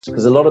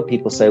Because a lot of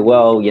people say,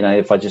 well,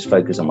 if I just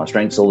focus on my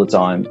strengths all the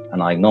time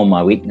and I ignore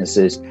my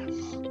weaknesses,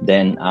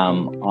 then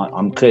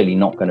I'm clearly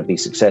not going to be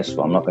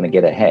successful. I'm not going to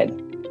get ahead.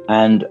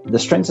 And the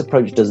strengths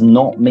approach does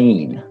not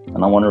mean,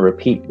 and I want to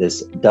repeat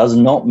this, does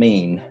not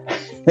mean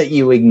that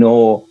you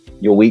ignore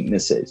your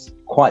weaknesses.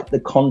 Quite the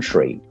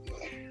contrary.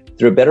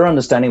 Through a better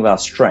understanding of our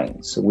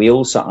strengths, we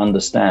also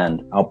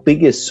understand our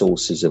biggest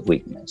sources of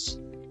weakness,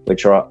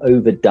 which are our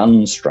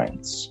overdone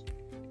strengths.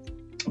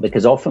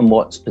 Because often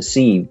what's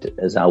perceived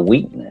as our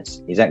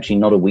weakness is actually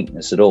not a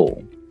weakness at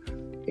all.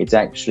 It's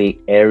actually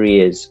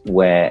areas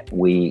where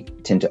we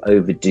tend to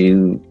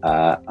overdo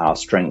our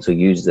strengths or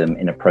use them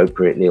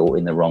inappropriately or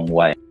in the wrong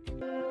way.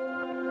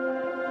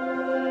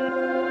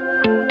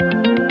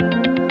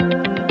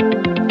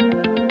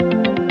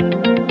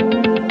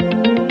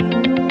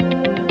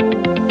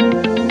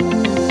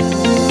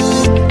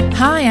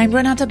 Hi, I'm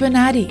Renata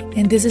Bernardi,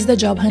 and this is the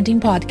Job Hunting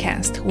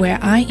Podcast, where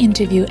I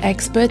interview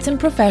experts and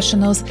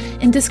professionals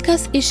and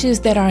discuss issues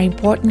that are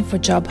important for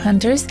job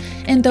hunters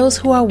and those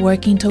who are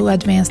working to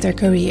advance their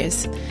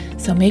careers.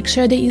 So make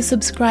sure that you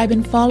subscribe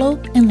and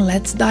follow, and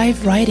let's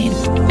dive right in.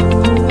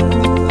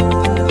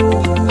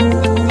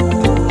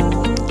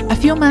 A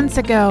few months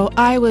ago,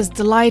 I was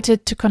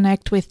delighted to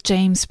connect with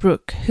James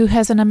Brook, who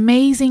has an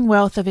amazing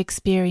wealth of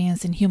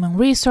experience in human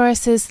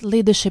resources,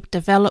 leadership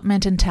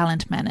development, and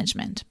talent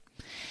management.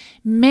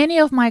 Many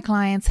of my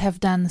clients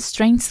have done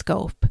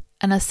StrengthScope,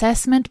 an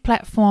assessment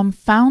platform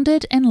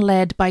founded and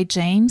led by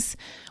James,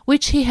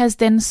 which he has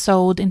then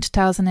sold in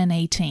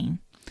 2018.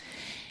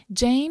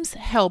 James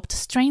helped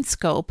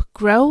StrengthScope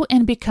grow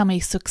and become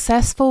a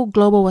successful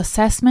global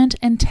assessment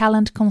and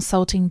talent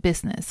consulting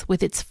business,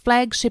 with its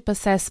flagship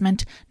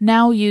assessment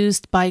now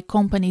used by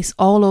companies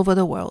all over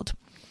the world.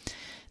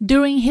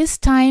 During his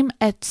time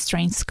at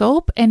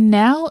StrengthScope and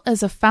now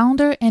as a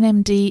founder and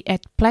MD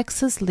at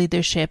Plexus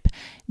Leadership,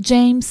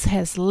 James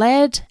has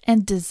led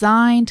and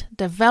designed,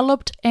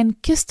 developed, and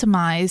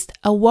customized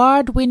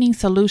award-winning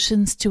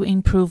solutions to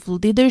improve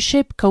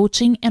leadership,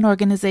 coaching, and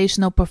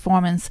organizational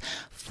performance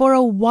for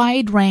a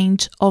wide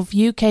range of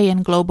UK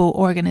and global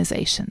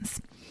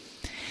organizations.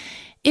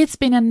 It's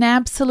been an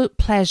absolute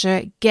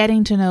pleasure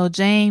getting to know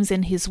James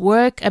and his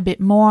work a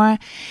bit more,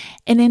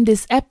 and in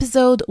this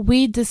episode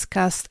we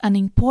discussed an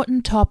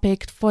important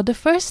topic for the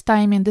first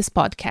time in this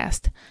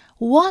podcast.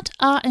 What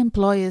are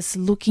employers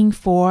looking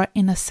for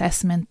in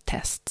assessment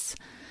tests?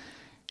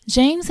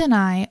 James and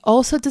I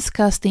also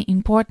discussed the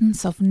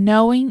importance of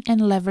knowing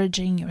and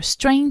leveraging your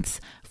strengths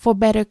for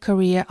better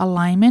career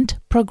alignment,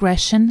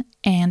 progression,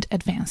 and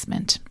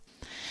advancement.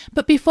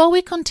 But before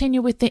we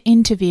continue with the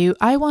interview,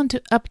 I want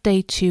to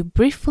update you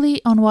briefly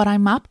on what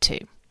I'm up to.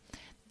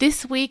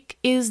 This week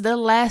is the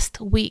last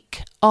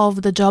week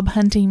of the Job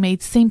Hunting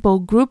Made Simple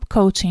group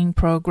coaching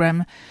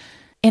program,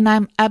 and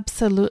I'm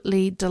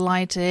absolutely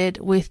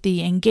delighted with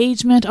the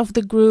engagement of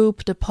the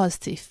group, the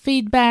positive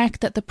feedback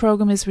that the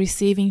program is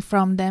receiving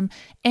from them,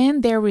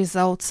 and their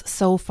results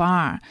so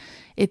far.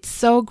 It's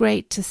so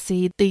great to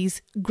see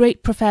these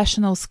great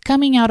professionals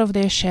coming out of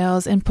their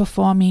shells and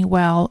performing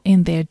well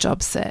in their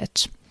job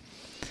search.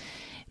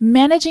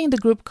 Managing the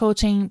group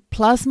coaching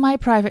plus my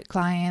private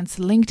clients,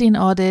 LinkedIn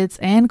audits,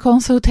 and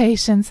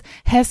consultations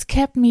has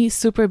kept me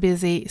super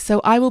busy, so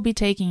I will be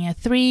taking a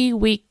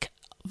 3-week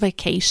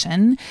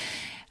vacation.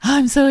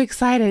 I'm so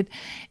excited.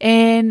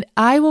 And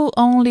I will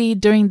only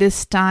during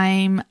this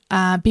time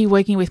be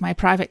working with my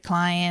private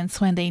clients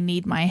when they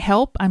need my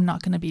help. I'm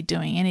not going to be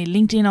doing any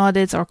LinkedIn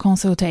audits or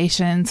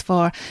consultations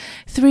for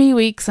 3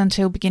 weeks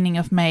until beginning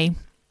of May.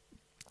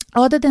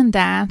 Other than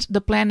that,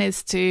 the plan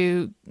is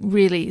to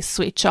really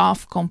switch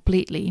off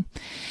completely.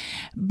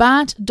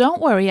 But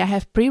don't worry, I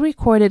have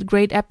pre-recorded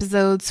great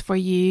episodes for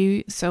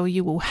you, so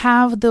you will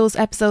have those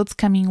episodes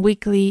coming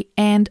weekly.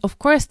 And of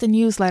course, the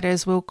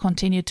newsletters will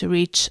continue to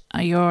reach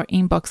your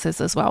inboxes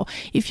as well.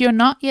 If you're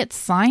not yet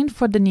signed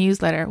for the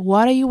newsletter,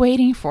 what are you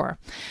waiting for?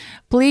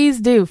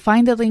 Please do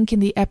find the link in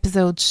the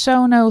episode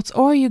show notes,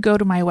 or you go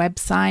to my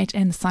website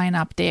and sign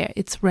up there.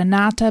 It's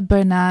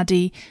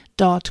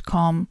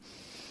renatabernardi.com.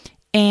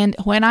 And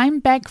when I'm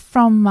back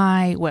from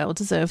my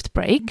well-deserved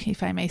break,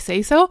 if I may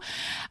say so,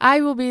 I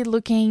will be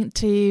looking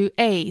to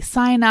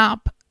sign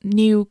up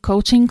new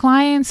coaching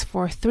clients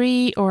for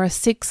 3 or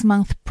 6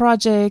 month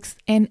projects,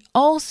 and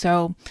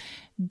also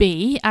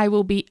B, I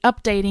will be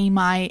updating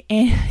my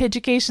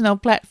educational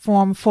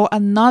platform for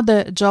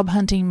another Job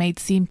Hunting Made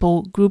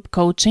Simple group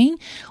coaching,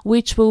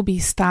 which will be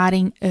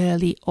starting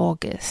early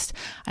August.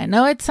 I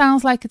know it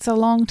sounds like it's a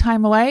long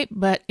time away,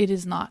 but it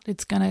is not.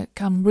 It's going to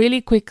come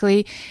really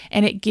quickly,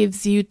 and it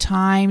gives you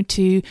time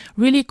to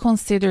really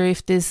consider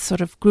if this sort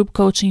of group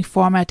coaching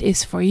format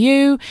is for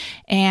you.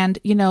 And,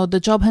 the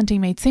Job Hunting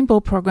Made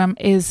Simple program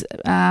is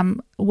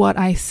what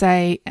I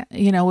say,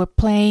 we're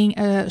playing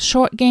a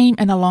short game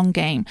and a long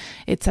game.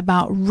 It's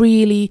about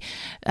really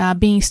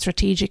being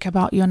strategic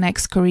about your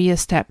next career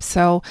step.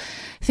 So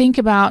think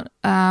about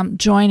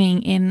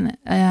joining in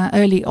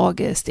early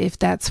August if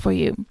that's for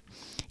you.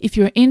 If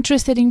you're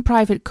interested in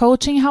private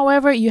coaching,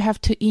 however, you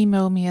have to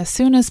email me as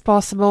soon as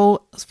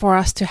possible for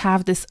us to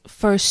have this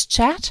first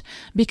chat,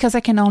 because I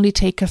can only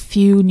take a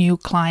few new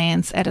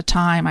clients at a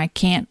time. I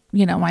can't,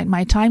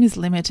 my time is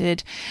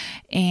limited,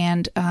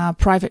 and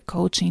private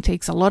coaching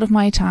takes a lot of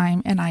my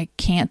time, and I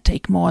can't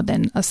take more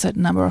than a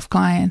certain number of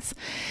clients.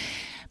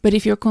 But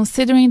if you're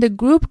considering the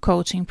group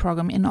coaching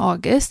program in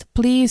August,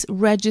 please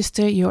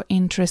register your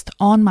interest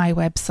on my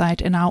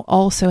website, and I'll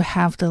also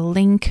have the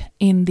link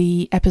in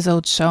the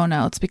episode show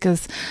notes,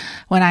 because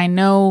when I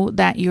know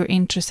that you're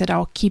interested,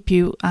 I'll keep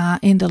you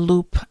in the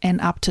loop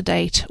and up to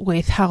date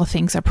with how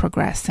things are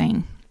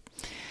progressing.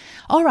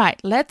 All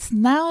right, let's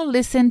now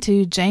listen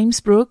to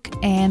James Brook,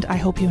 and I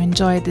hope you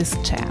enjoyed this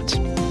chat.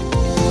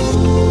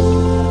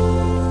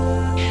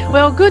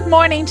 Well, good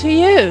morning to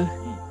you.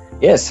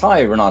 Yes. Hi,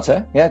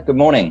 Renata. Yeah, good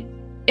morning.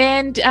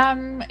 And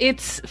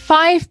it's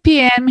 5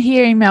 p.m.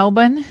 here in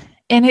Melbourne,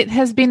 and it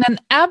has been an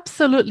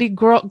absolutely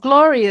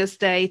glorious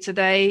day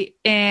today.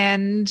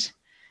 And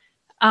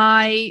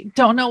I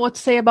don't know what to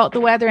say about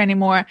the weather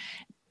anymore.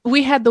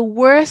 We had the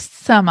worst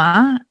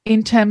summer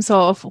in terms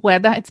of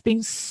weather. It's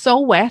been so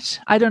wet.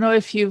 I don't know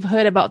if you've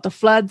heard about the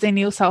floods in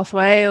New South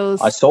Wales.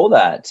 I saw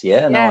that.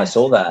 Yeah, yes. No, I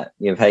saw that.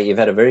 You've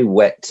had a very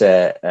wet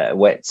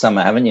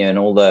summer, haven't you? And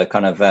all the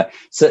kind of a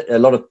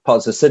lot of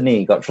parts of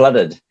Sydney got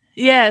flooded.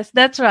 Yes,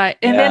 that's right.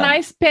 And then I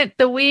spent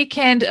the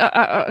weekend,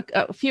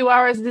 a few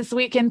hours this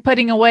weekend,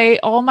 putting away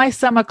all my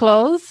summer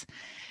clothes.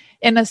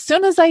 And as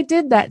soon as I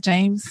did that,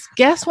 James,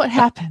 guess what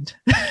happened?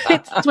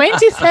 It's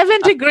 27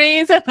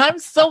 degrees and I'm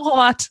so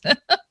hot.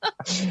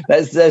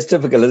 That's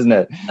typical, isn't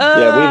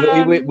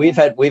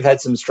it? We've had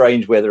some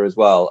strange weather as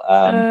well.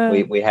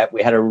 We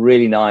had a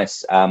really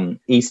nice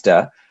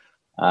Easter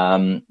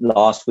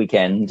last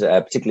weekend,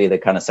 particularly the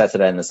kind of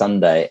Saturday and the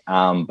Sunday.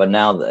 But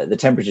now the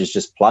temperatures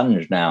just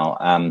plunged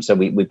now. So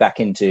we're back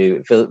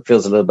into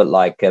feels a little bit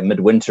like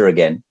midwinter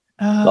again.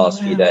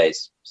 Last few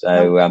days.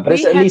 So, but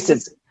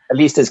at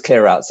least it's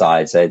clear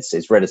outside, so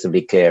it's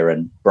relatively clear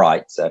and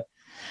bright. So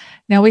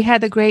now we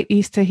had a great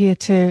Easter here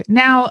too.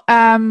 Now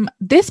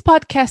this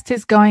podcast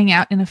is going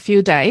out in a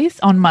few days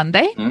on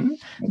Monday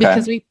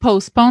because we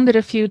postponed it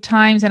a few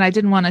times and I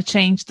didn't want to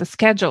change the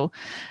schedule.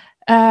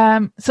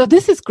 So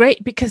this is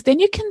great because then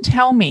you can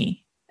tell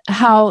me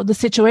how the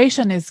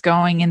situation is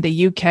going in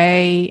the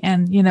UK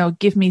and,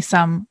 give me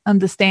some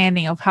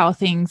understanding of how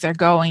things are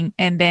going.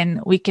 And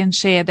then we can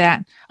share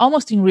that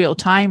almost in real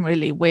time,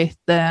 really, with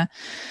the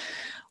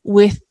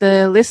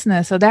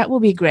listeners. So that will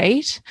be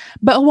great.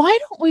 But why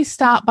don't we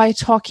start by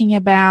talking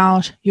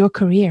about your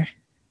career?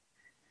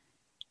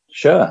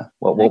 Sure.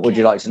 What would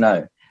you like to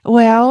know?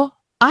 Well,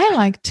 I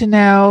like to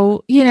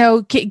know,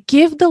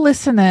 give the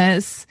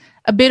listeners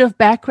a bit of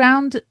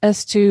background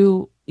as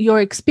to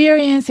your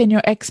experience and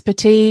your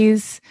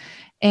expertise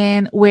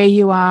and where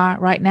you are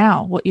right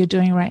now, what you're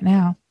doing right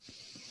now.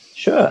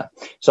 Sure.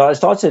 So I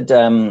started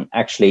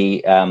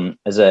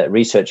as a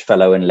research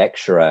fellow and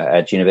lecturer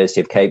at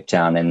University of Cape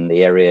Town in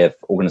the area of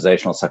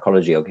organizational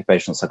psychology,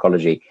 occupational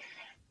psychology.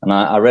 And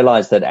I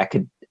realized that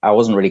I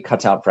wasn't really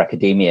cut out for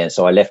academia.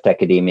 So I left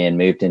academia and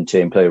moved into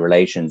employee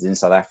relations in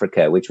South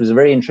Africa, which was a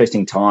very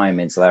interesting time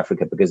in South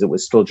Africa because it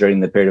was still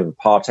during the period of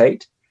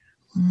apartheid.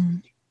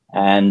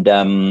 And,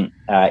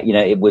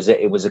 it was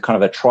a kind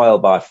of a trial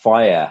by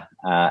fire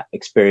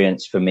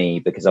experience for me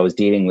because I was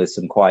dealing with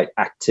some quite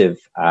active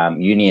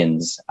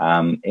unions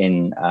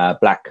in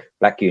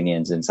black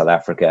unions in South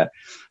Africa.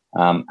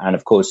 And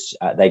of course,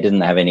 they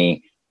didn't have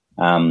any,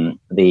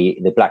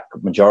 the black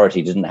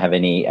majority didn't have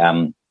any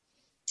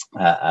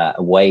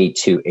way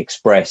to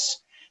express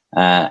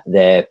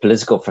their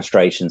political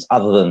frustrations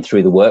other than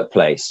through the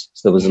workplace.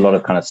 So there was a lot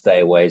of kind of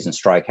stayaways and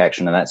strike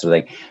action and that sort of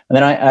thing. And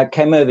then I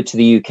came over to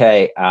the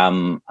UK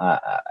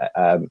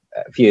a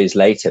few years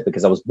later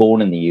because I was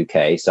born in the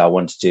UK. So I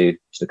wanted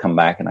to come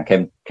back, and I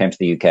came to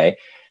the UK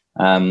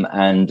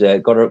and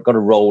got a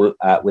role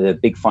with a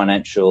big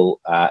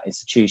financial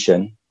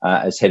institution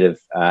as head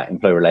of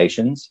employee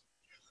relations.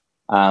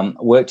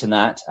 Worked in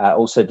that,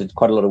 also did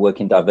quite a lot of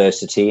work in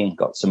diversity and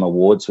got some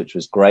awards, which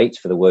was great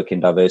for the work in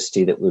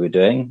diversity that we were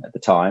doing at the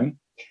time.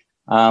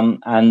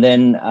 And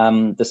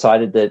then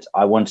decided that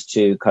I wanted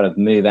to kind of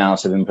move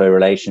out of employee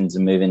relations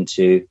and move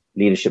into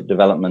leadership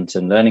development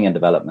and learning and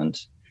development,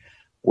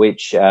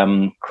 which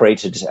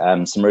created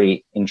some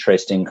really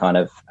interesting kind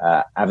of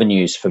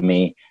avenues for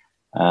me,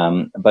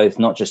 both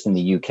not just in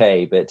the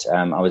UK, but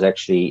I was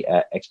actually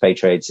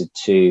expatriated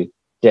to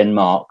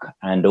Denmark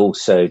and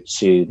also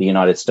to the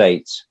United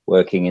States,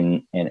 working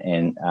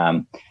in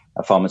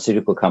a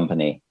pharmaceutical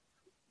company,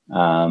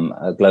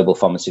 a global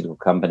pharmaceutical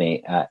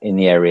company in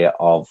the area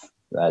of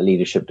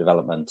leadership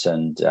development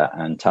and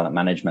talent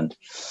management.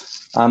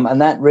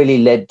 And that really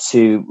led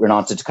to,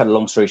 Renata, to cut a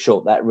long story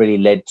short, that really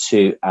led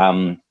to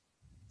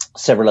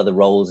several other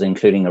roles,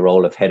 including a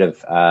role of head of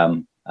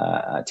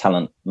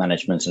talent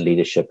management and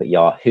leadership at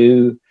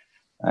Yahoo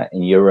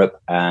in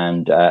Europe.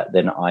 And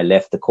then I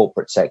left the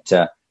corporate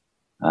sector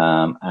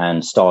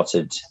and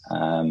started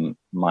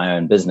my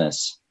own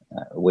business,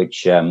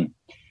 which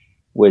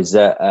was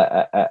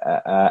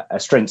a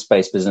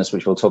strengths-based business,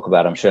 which we'll talk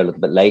about, I'm sure, a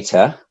little bit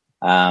later.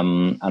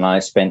 And I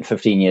spent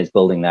 15 years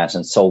building that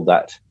and sold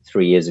that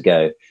 3 years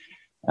ago,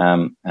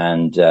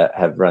 and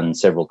have run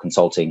several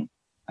consulting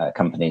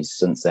companies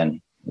since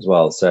then as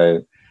well.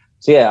 So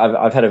yeah,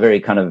 I've had a very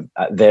kind of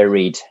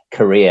varied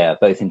career,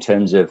 both in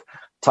terms of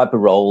type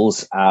of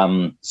roles,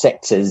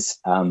 sectors,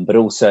 but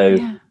also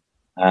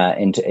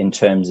in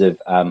terms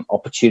of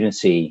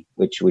opportunity,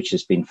 which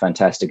has been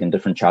fantastic, and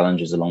different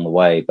challenges along the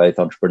way, both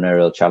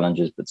entrepreneurial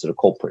challenges, but sort of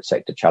corporate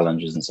sector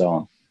challenges and so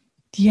on.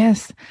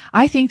 Yes,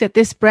 I think that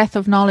this breadth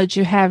of knowledge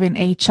you have in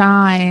HR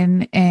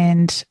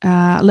and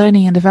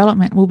learning and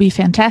development will be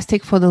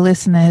fantastic for the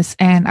listeners,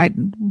 and I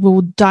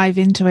will dive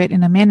into it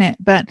in a minute.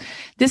 But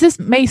this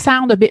may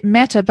sound a bit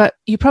meta, but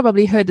you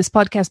probably heard this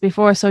podcast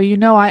before, so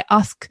I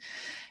ask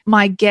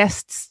my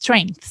guests'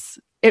 strengths.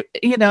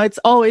 It's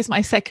always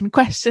my second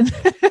question.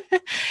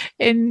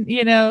 And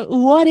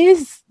what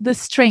is the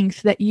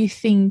strength that you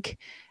think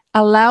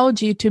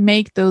allowed you to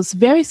make those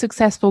very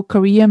successful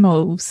career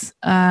moves?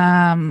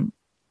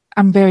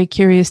 I'm very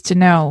curious to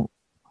know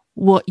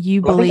what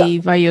you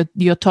believe are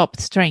your top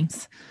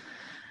strengths.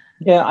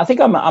 Yeah, I think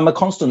I'm a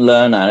constant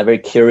learner and a very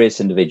curious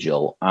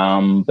individual,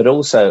 but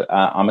also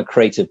I'm a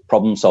creative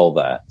problem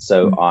solver.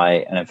 So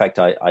in fact,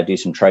 I do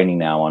some training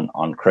now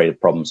on creative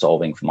problem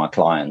solving for my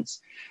clients,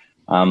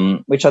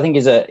 which I think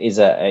is a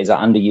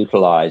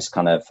underutilized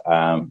kind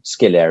of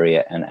skill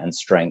area and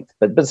strength.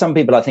 But some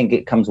people, I think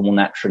it comes more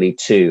naturally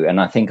too.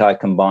 And I think I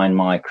combine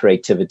my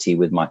creativity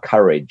with my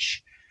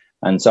courage.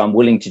 And so I'm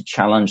willing to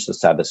challenge the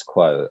status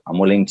quo. I'm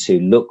willing to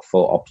look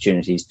for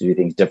opportunities to do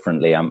things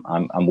differently. I'm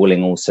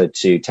willing also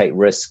to take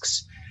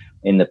risks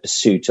in the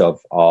pursuit of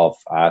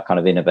kind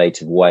of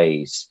innovative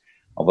ways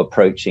of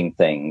approaching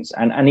things.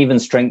 And even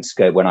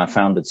StrengthScope, when I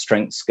founded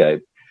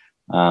StrengthScope,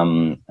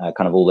 kind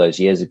of all those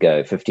years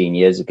ago, 15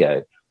 years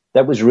ago,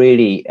 that was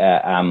really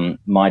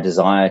my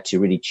desire to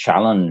really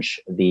challenge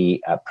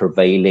the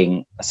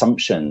prevailing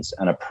assumptions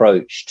and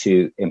approach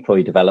to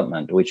employee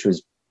development, which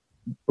was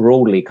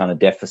broadly kind of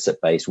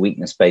deficit-based,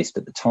 weakness-based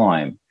at the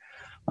time.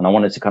 And I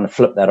wanted to kind of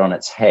flip that on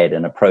its head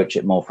and approach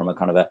it more from a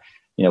kind of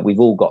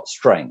we've all got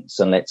strengths,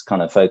 and let's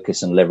kind of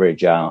focus and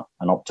leverage and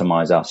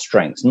optimize our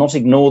strengths, not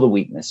ignore the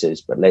weaknesses,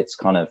 but let's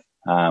kind of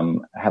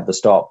have the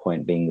start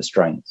point being the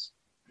strengths.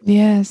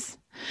 Yes.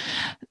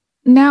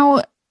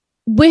 Now,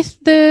 with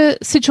the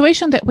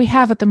situation that we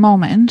have at the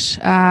moment,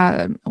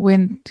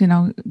 when,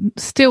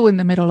 still in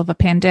the middle of a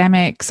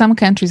pandemic, some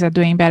countries are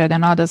doing better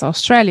than others.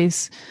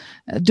 Australia's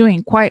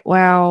doing quite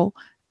well.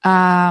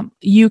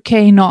 UK,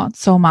 not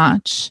so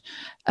much.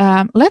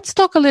 Let's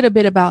talk a little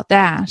bit about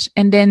that,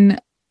 and then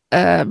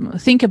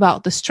think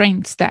about the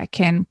strengths that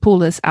can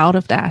pull us out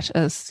of that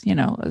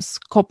as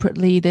corporate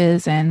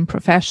leaders and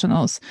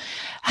professionals.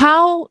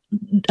 How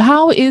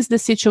is the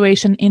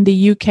situation in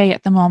the UK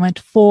at the moment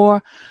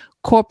for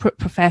corporate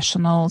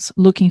professionals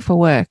looking for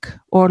work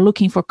or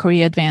looking for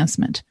career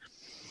advancement?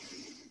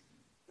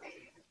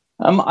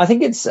 I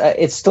think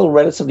it's still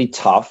relatively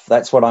tough.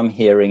 That's what I'm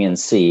hearing and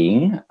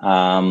seeing,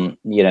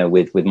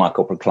 with my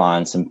corporate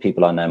clients and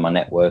people I know in my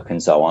network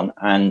and so on.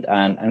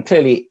 And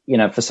clearly,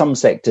 for some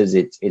sectors,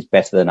 it's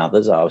better than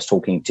others. I was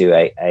talking to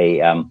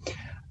a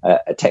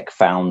tech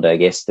founder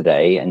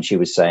yesterday, and she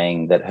was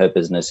saying that her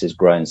business has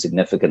grown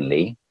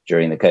significantly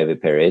during the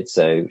COVID period.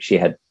 So she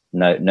had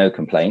no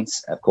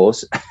complaints, of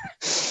course,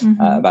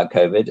 about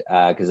COVID,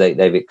 because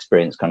they've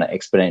experienced kind of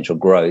exponential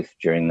growth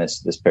during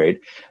this period.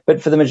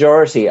 But for the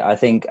majority, I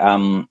think,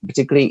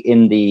 particularly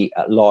in the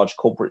large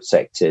corporate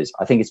sectors,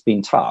 I think it's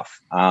been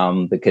tough,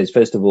 because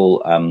first of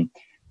all,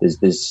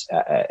 there's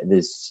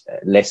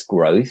less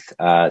growth,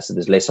 so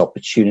there's less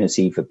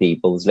opportunity for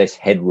people, there's less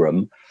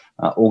headroom.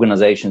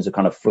 Organizations are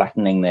kind of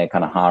flattening their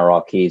kind of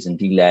hierarchies and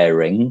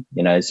delayering,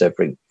 so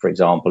for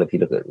example, if you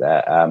look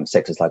at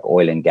sectors like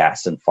oil and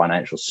gas and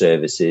financial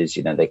services,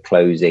 they're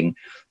closing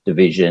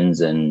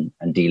divisions and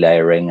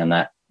delayering, and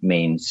that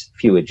means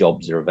fewer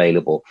jobs are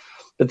available.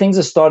 But things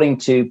are starting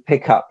to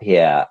pick up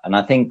here. And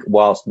I think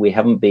whilst we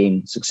haven't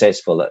been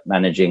successful at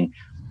managing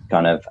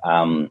kind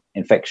of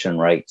infection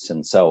rates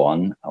and so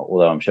on,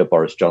 although I'm sure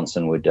Boris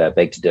Johnson would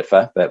beg to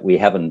differ, but we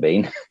haven't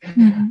been.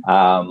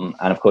 And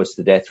of course,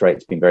 the death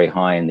rate's been very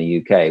high in the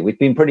UK. We've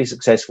been pretty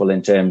successful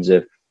in terms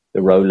of the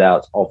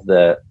rollout of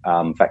the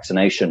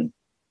vaccination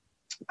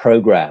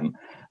program.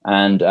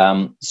 And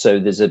so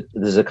there's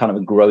a kind of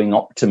a growing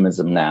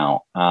optimism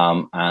now.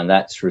 And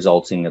that's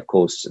resulting, of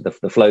course,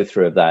 the flow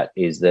through of that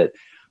is that,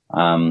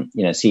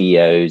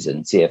 CEOs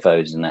and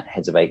CFOs and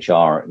heads of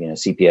HR,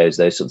 CPOs,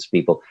 those sorts of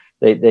people,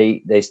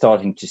 they're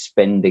starting to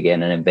spend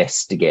again and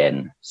invest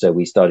again. So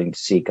we're starting to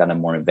see kind of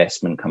more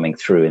investment coming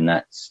through, and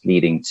that's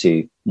leading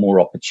to more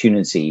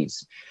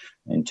opportunities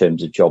in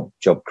terms of job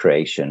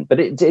creation. But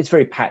it's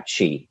very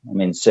patchy. I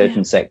mean,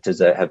 certain sectors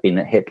that have been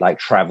hit, like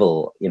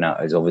travel,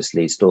 is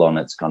obviously still on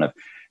its kind of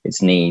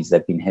its knees.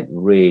 They've been hit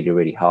really,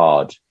 really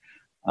hard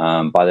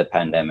by the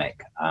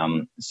pandemic.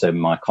 So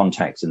my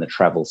contacts in the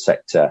travel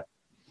sector,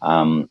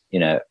 are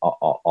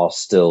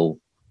still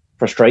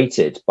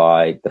frustrated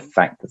by the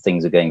fact that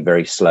things are going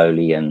very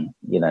slowly, and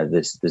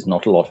there's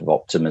not a lot of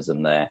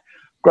optimism there.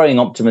 Growing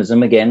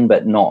optimism again,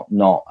 but not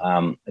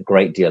a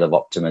great deal of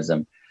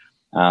optimism.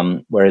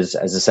 Whereas,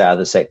 as I say,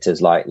 other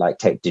sectors like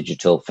tech,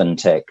 digital,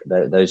 fintech,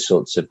 those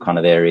sorts of kind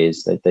of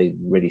areas, they're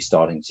really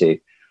starting to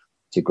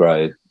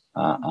grow.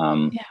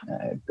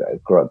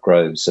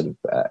 Grow sort of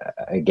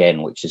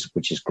again, which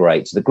is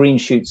great. So the green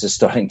shoots are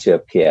starting to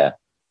appear.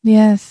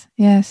 Yes.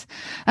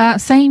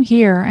 Same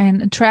here.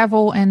 And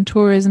travel and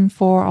tourism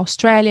for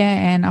Australia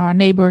and our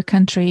neighboring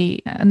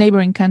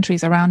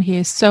countries around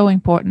here is so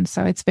important.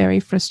 So it's very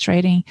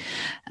frustrating.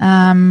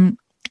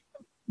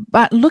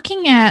 But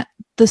looking at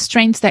the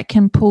strengths that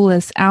can pull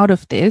us out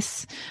of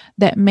this,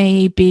 that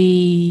may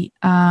be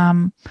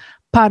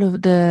part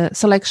of the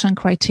selection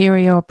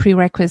criteria or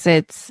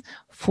prerequisites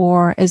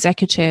for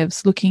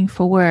executives looking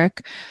for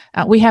work.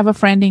 We have a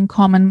friend in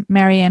common,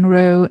 Marianne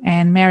Rowe,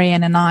 and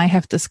Marianne and I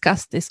have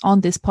discussed this on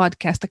this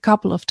podcast a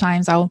couple of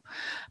times. I'll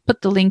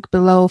put the link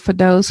below for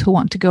those who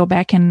want to go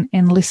back and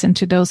listen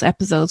to those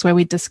episodes where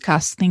we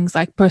discuss things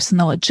like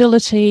personal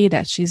agility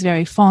that she's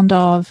very fond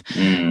of,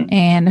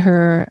 and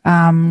her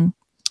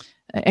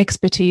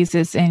expertise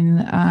is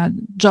in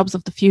jobs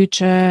of the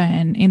future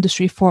and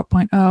Industry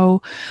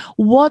 4.0.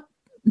 What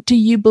do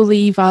you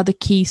believe are the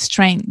key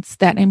strengths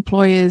that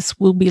employers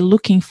will be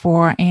looking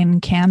for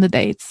in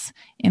candidates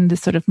in the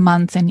sort of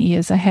months and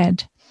years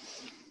ahead?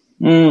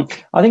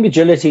 I think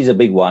agility is a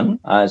big one.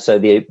 So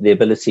the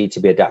ability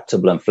to be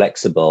adaptable and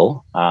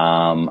flexible.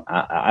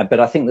 But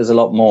I think there's a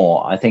lot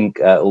more. I think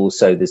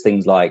also there's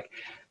things like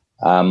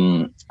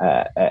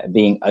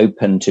being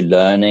open to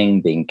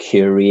learning, being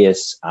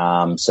curious.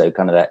 So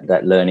kind of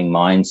that learning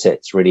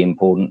mindset's really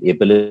important. The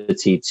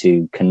ability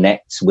to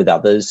connect with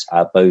others,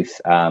 both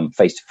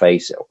face to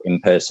face,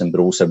 in person, but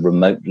also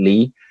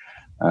remotely.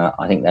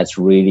 I think that's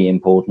really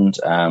important.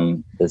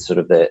 The sort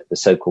of the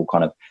so-called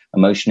kind of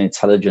emotional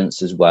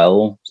intelligence as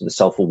well. So the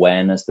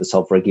self-awareness, the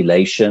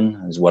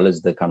self-regulation, as well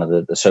as the kind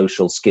of the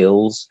social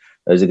skills.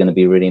 Those are going to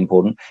be really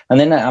important. And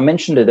then I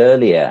mentioned it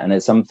earlier, and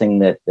it's something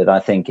that I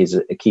think is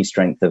a key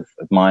strength of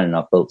mine, and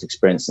I've built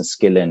experience and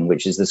skill in,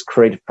 which is this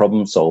creative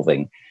problem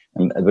solving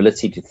and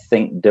ability to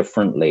think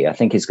differently. I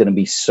think is going to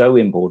be so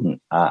important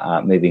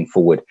moving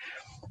forward.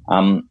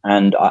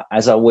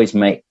 As I always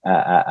make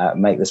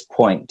this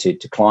point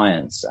to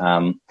clients,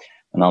 and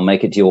I'll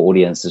make it to your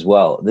audience as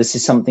well, this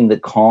is something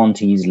that can't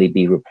easily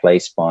be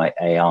replaced by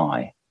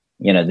AI.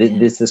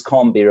 This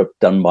can't be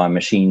done by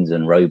machines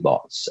and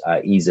robots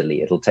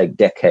easily. It'll take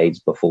decades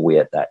before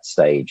we're at that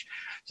stage.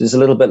 So it's a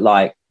little bit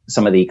like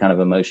some of the kind of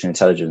emotional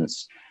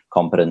intelligence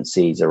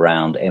competencies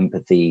around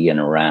empathy and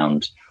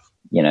around,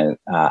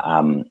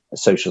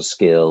 social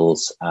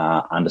skills,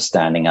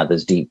 understanding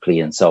others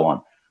deeply, and so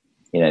on.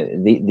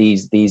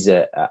 These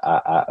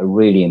are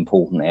really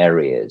important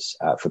areas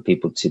for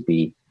people to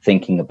be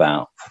thinking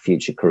about for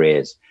future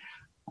careers.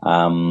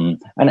 And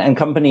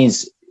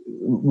companies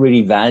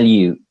really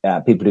value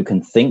people who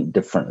can think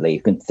differently,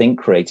 who can think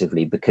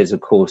creatively, because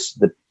of course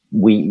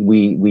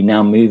we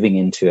now moving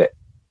into an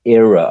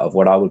era of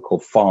what I would call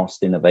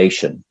fast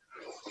innovation.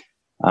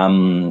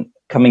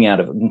 Coming out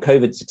of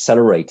COVID's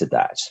accelerated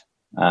that,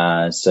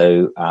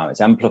 so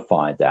it's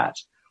amplified that.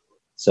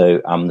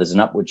 So there's an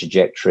upward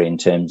trajectory in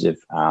terms of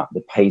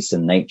the pace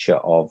and nature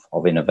of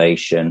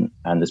innovation,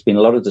 and there's been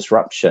a lot of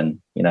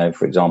disruption.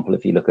 For example,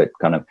 if you look at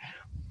kind of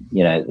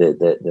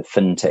the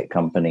fintech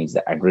companies,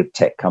 the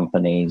agri-tech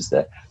companies,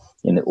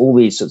 all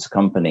these sorts of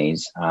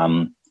companies,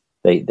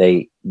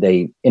 they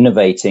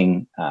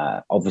innovating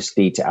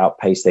obviously to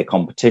outpace their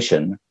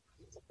competition,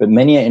 but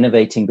many are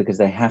innovating because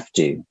they have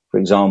to. For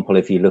example,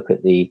 if you look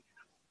at the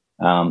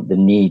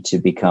need to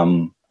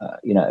become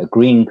a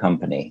green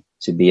company,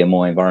 to be a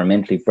more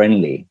environmentally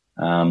friendly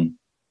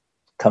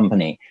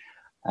company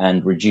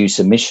and reduce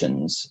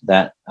emissions,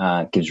 that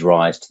gives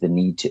rise to the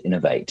need to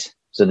innovate.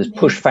 So there's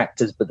push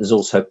factors, but there's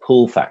also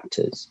pull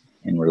factors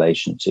in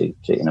relation to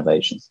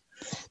innovation.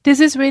 This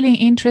is really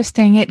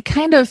interesting.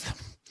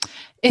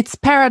 It's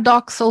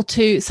paradoxal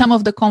to some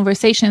of the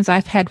conversations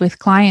I've had with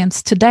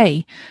clients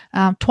today,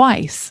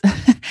 twice.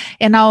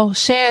 And I'll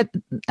share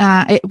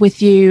it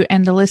with you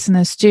and the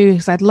listeners too,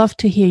 because I'd love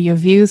to hear your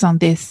views on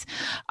this.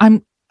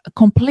 I'm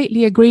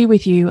completely agree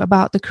with you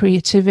about the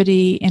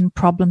creativity in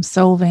problem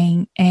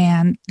solving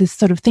and this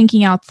sort of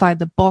thinking outside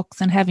the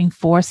box and having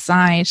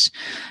foresight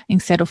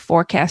instead of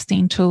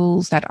forecasting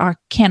tools that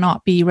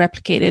cannot be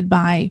replicated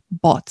by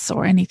bots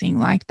or anything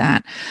like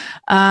that.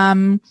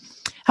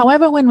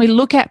 However, when we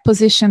look at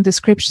position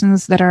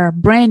descriptions that are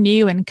brand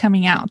new and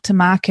coming out to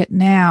market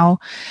now,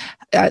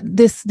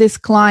 this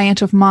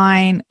client of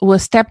mine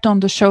was tapped on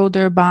the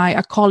shoulder by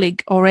a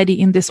colleague already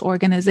in this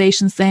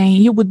organization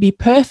saying, you would be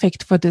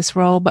perfect for this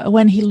role. But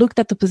when he looked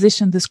at the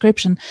position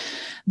description,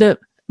 the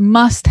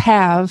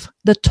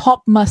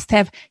top must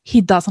have,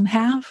 he doesn't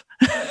have.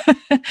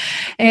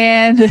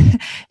 and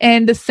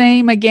the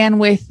same again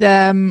with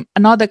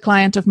another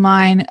client of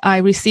mine. I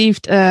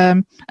received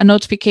a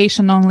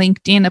notification on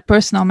LinkedIn, a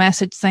personal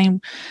message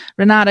saying,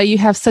 Renata, you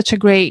have such a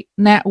great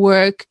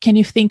network. Can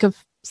you think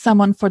of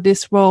someone for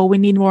this role. We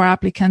need more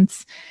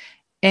applicants.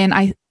 And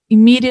I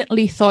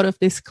immediately thought of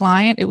this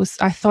client.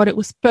 I thought it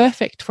was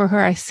perfect for her.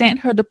 I sent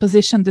her the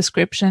position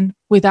description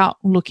without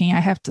looking, I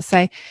have to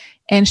say.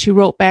 And she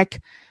wrote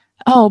back,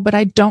 "Oh, but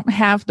I don't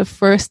have the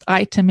first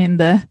item in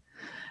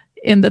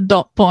the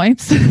dot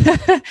points."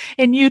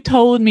 And you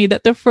told me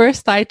that the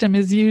first item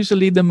is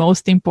usually the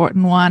most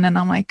important one. And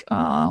I'm like,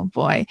 oh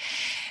boy.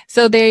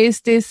 So there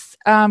is this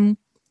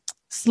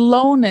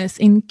slowness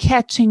in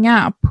catching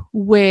up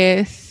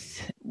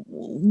with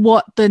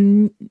what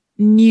the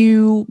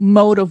new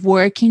mode of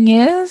working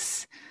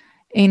is,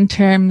 in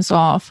terms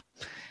of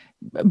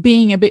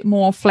being a bit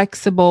more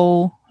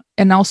flexible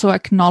and also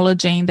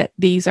acknowledging that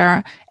these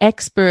are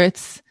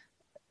experts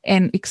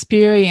and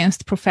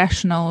experienced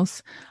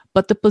professionals,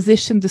 but the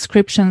position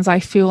descriptions, I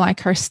feel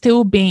like, are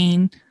still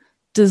being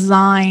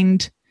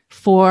designed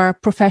for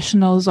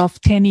professionals of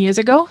 10 years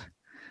ago.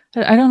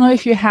 I don't know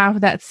if you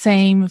have that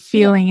same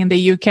feeling in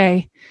the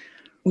UK.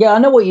 Yeah, I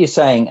know what you're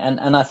saying.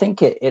 And I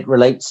think it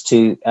relates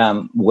to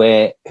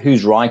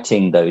who's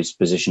writing those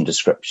position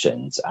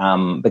descriptions.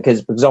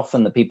 Because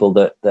often the people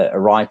that are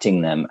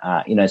writing them,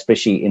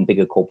 especially in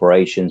bigger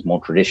corporations,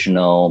 more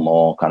traditional,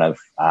 more kind of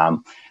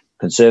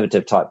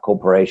conservative type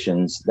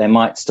corporations, they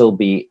might still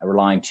be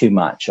relying too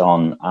much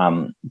on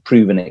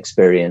proven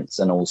experience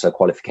and also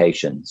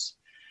qualifications.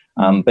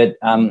 But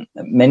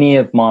many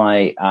of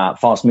my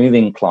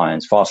fast-moving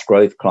clients,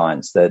 fast-growth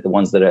clients, the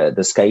ones that are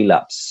the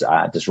scale-ups,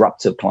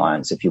 disruptive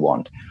clients, if you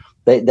want,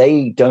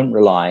 they don't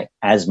rely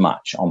as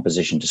much on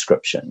position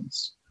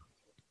descriptions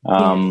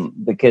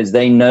because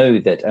they know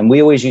that. And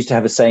we always used to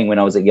have a saying when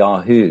I was at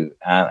Yahoo,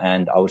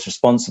 and I was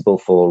responsible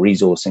for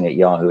resourcing at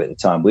Yahoo at the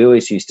time. We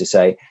always used to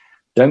say,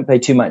 don't pay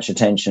too much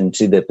attention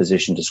to the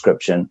position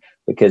description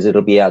because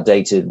it'll be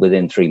outdated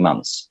within 3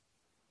 months,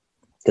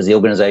 because the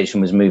organization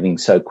was moving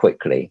so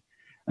quickly.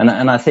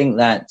 And I think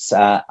that's,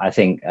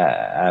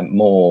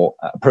 more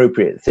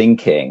appropriate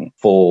thinking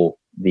for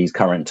these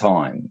current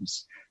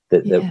times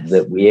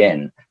that we're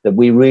in, that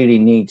we really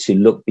need to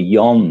look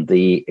beyond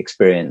the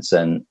experience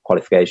and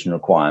qualification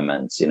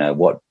requirements,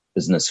 what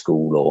business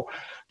school or,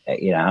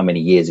 how many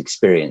years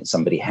experience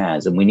somebody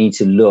has. And we need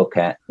to look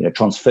at,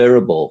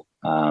 transferable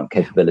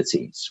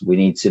capabilities. We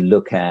need to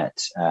look at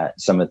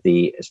some of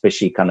the,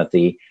 especially kind of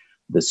the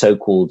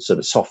so-called sort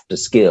of softer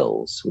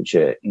skills, which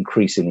are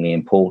increasingly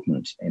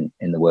important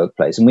in the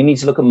workplace. And we need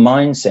to look at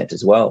mindset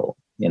as well.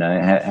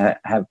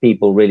 Have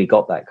people really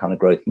got that kind of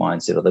growth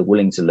mindset? Are they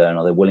willing to learn?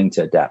 Are they willing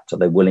to adapt? Are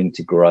they willing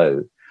to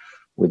grow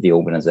with the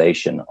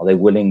organization? Are they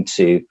willing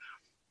to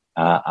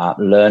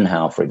learn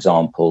how, for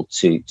example,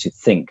 to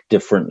think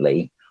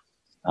differently?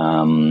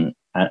 And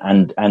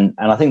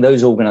I think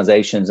those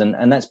organizations,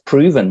 and that's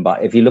proven by,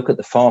 if you look at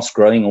the fast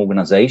growing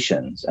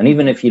organizations, and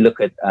even if you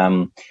look at,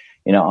 I'm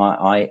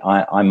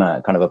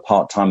a kind of a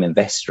part-time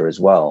investor as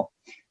well.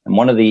 And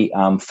one of the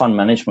fund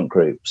management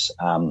groups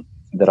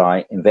that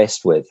I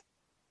invest with,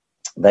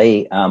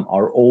 they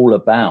are all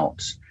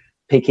about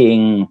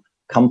picking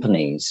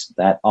companies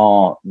that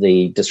are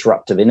the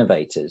disruptive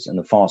innovators and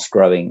the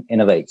fast-growing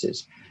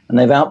innovators. And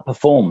they've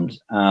outperformed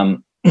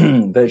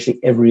virtually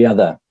every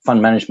other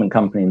fund management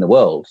company in the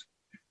world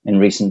in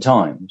recent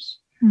times,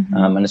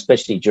 and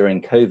especially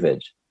during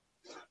COVID.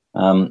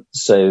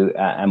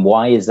 And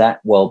why is that?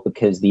 Well,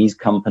 because these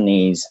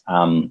companies,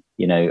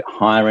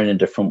 hire in a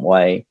different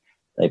way,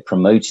 they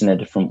promote in a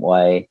different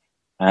way,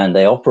 and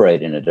they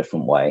operate in a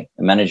different way,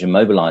 and manage and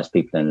mobilize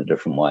people in a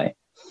different way.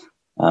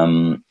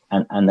 And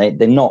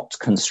they're not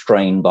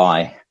constrained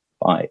by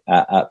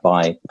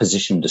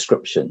position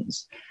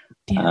descriptions,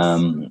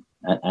 and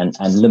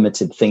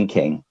limited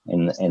thinking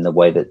in the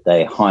way that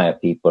they hire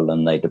people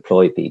and they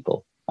deploy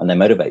people and they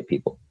motivate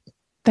people.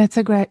 That's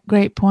a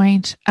great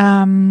point.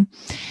 In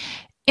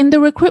the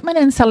recruitment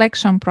and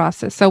selection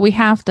process, so we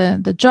have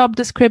the job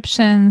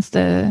descriptions,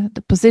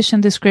 the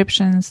position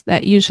descriptions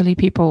that usually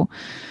people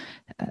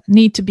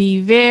need to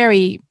be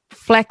very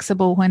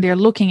flexible when they're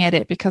looking at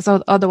it, because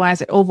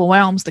otherwise it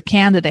overwhelms the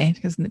candidate,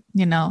 because,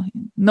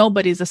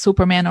 nobody's a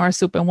Superman or a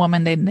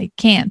Superwoman. They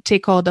can't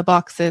tick all the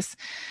boxes.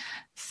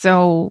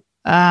 So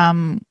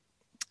let's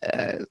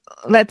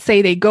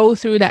say they go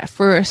through that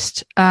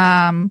first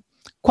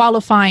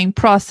qualifying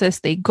process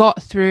they got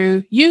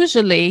through.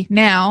 Usually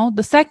now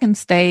the second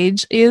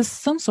stage is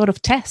some sort of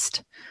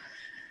test,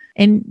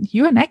 and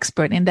you're an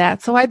expert in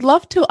that. So I'd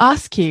love to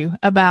ask you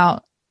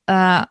about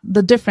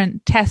the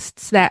different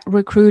tests that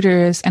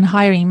recruiters and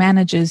hiring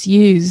managers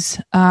use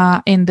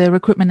in the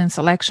recruitment and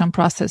selection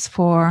process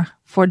for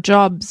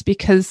jobs,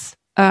 because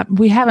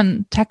we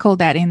haven't tackled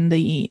that in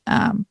the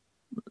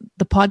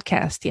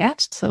podcast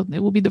yet. So it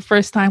will be the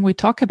first time we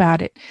talk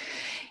about it.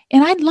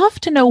 And I'd love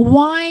to know,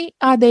 why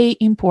are they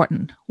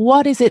important?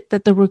 What is it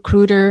that the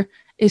recruiter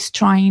is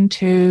trying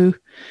to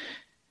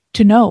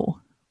know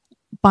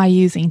by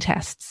using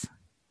tests?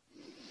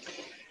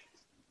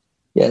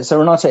 Yeah, so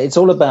Renata, it's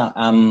all about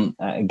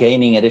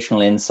gaining additional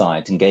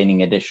insight and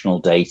gaining additional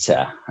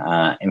data,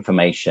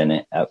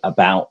 information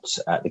about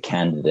the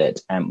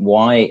candidate. And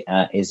why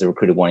is the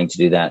recruiter wanting to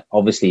do that?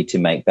 Obviously, to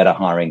make better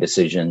hiring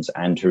decisions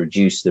and to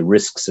reduce the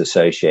risks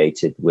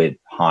associated with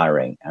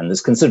hiring. And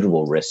there's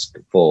considerable risk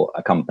for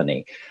a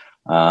company,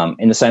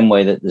 in the same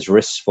way that there's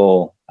risks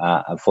for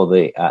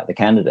the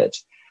candidate.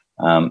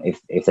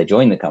 If they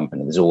join the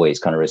company, there's always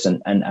kind of risk.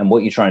 And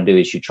what you're trying to do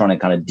is you're trying to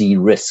kind of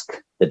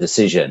de-risk the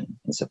decision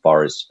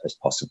insofar as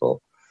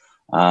possible.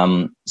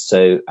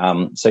 So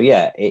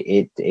yeah,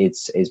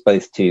 it's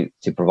both to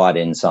provide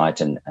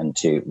insight and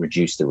to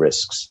reduce the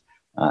risks,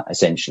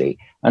 essentially.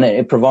 And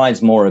it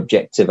provides more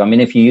objective. I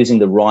mean, if you're using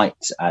the right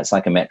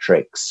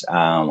psychometrics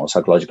or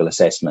psychological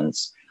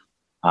assessments,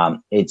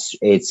 it's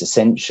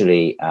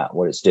essentially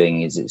what it's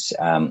doing is it's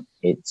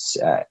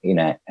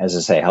as I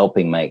say,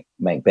 helping make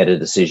better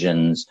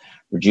decisions,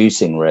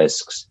 reducing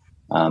risks,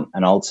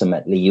 and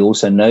ultimately you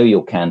also know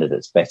your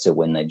candidates better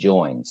when they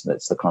join. So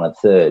that's the kind of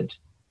third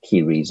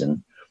key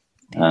reason,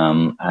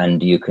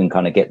 and you can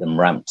kind of get them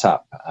ramped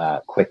up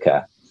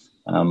quicker.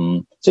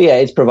 So yeah,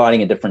 it's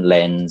providing a different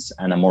lens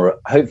and a more,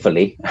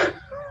 hopefully,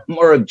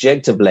 more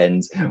objective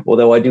lens.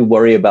 Although I do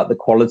worry about the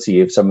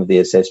quality of some of the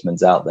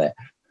assessments out there.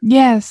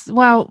 Yes,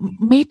 well,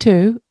 me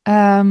too.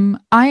 I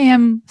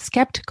am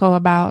skeptical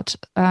about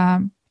a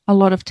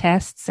lot of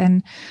tests,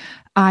 and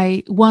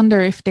I wonder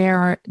if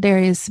there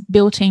is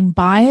built-in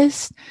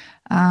bias,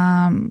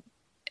 and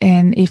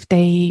if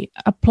they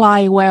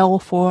apply well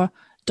for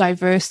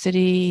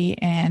diversity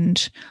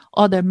and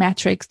other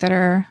metrics that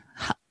are,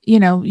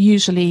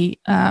 usually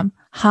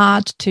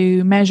hard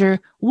to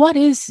measure. What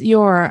is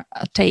your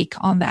take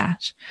on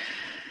that?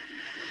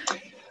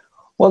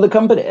 Well, the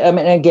company, I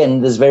mean, again,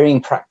 there's varying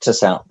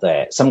practice out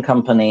there. Some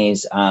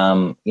companies,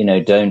 don't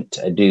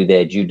do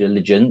their due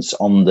diligence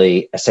on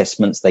the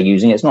assessments they're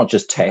using. It's not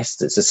just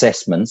tests, it's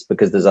assessments,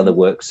 because there's other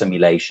work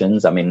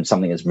simulations. I mean,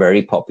 something that's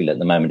very popular at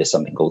the moment is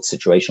something called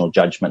situational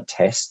judgment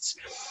tests,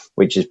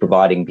 which is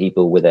providing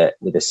people with a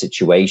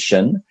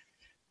situation.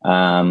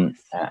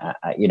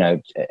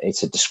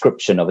 It's a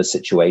description of a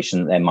situation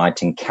that they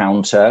might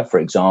encounter. For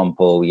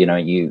example,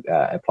 you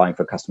applying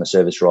for a customer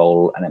service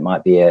role, and it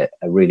might be a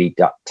really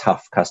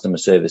tough customer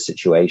service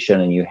situation,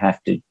 and you have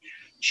to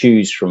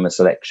choose from a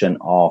selection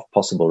of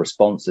possible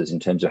responses in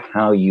terms of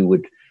how you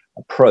would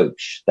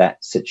approach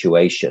that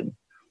situation.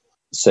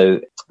 So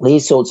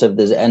these sorts of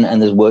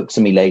there's work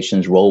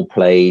simulations, role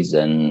plays,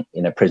 and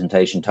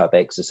presentation type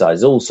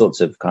exercises, all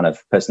sorts of kind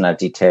of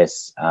personality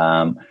tests,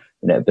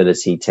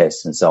 ability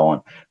tests and so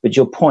on. But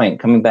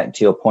coming back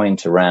to your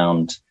point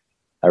around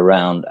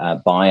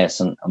bias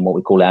and what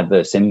we call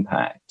adverse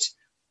impact,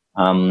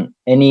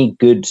 any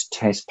good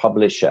test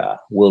publisher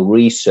will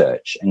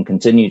research and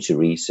continue to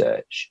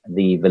research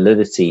the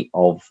validity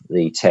of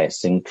the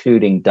test,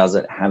 including does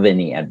it have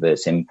any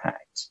adverse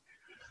impact.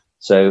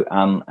 So,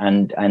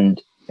 and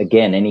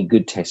again, any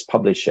good test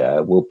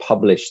publisher will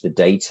publish the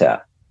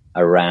data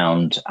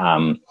around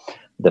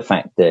the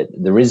fact that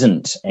there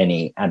isn't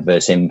any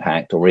adverse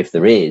impact, or if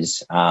there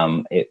is,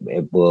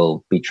 it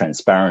will be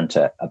transparent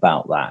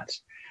about that.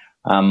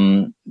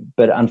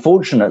 But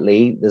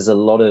unfortunately, there's a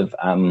lot of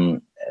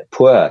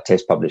poor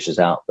test publishers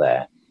out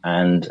there,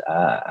 and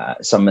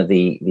some of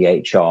the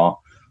HR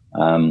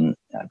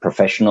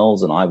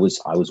professionals, and I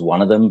was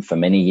one of them for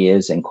many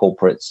years in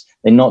corporates,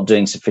 they're not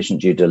doing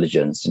sufficient due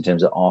diligence in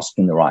terms of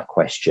asking the right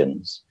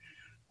questions.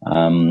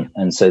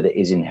 And so there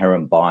is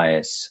inherent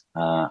bias,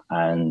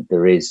 and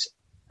there is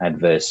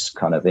adverse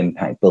kind of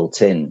impact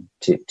built in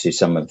to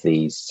some of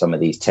these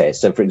tests.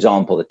 So, for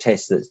example, the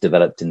test that's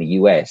developed in the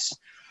US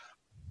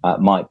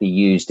might be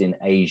used in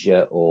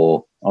Asia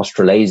or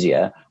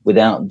Australasia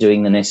without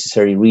doing the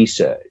necessary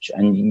research,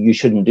 and you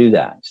shouldn't do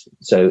that.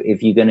 So,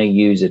 if you're going to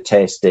use a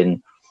test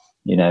in,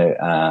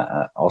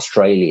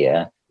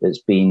 Australia that's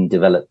been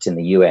developed in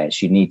the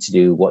US, you need to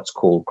do what's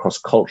called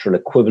cross-cultural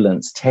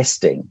equivalence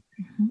testing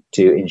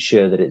to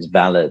ensure that it's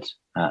valid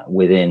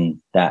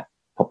within that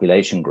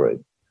population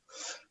group.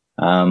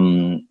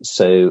 And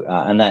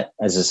that,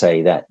 as I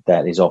say,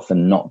 that is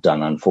often not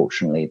done,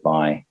 unfortunately,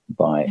 by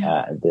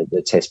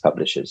the test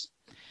publishers.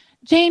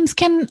 James,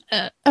 can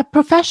a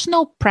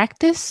professional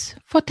practice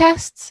for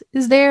tests?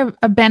 Is there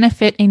a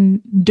benefit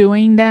in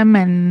doing them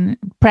and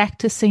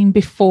practicing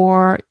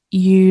before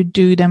you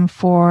do them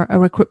for a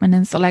recruitment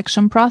and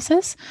selection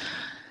process?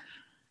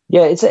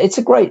 Yeah, it's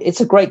a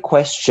great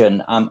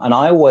question, and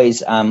I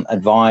always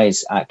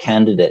advise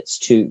candidates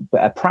to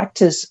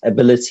practice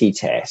ability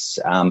tests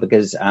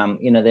because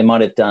they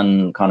might have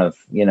done kind of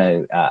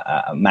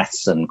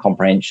maths and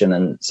comprehension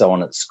and so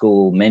on at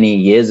school many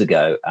years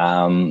ago,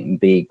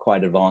 be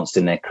quite advanced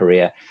in their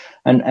career,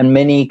 and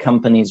many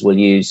companies will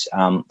use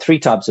three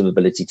types of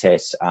ability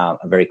tests are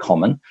very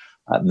common: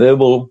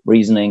 verbal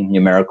reasoning,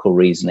 numerical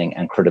reasoning,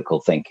 and critical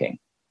thinking.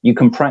 You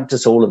can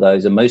practice all of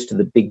those, and most of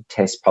the big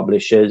test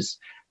publishers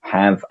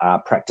have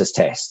practice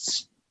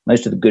tests.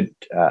 Most of the good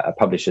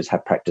publishers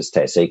have practice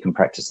tests, so you can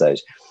practice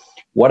those.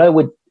 What I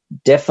would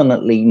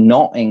definitely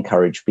not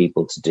encourage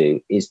people to do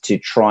is to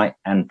try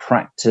and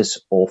practice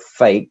or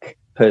fake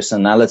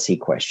personality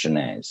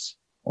questionnaires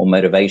or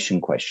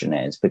motivation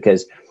questionnaires,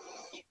 because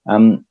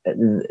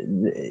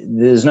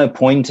there's no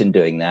point in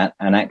doing that.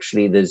 And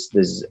actually,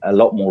 there's a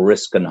lot more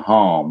risk and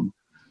harm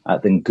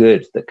than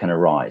good that can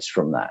arise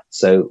from that.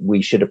 So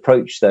we should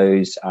approach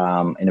those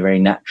in a very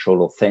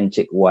natural,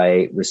 authentic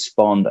way.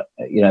 Respond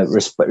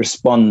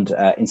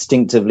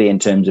instinctively in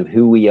terms of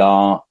who we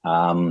are,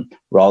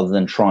 rather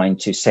than trying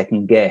to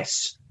second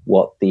guess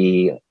what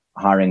the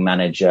hiring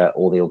manager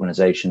or the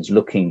organization's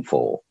looking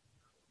for.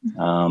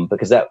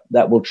 Because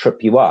that will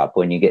trip you up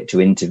when you get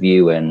to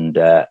interview and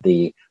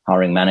the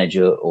hiring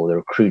manager or the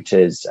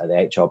recruiters,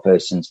 the HR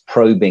person's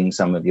probing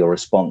some of your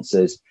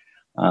responses,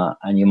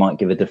 and you might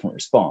give a different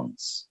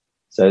response.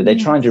 So they're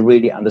trying to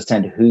really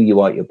understand who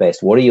you are at your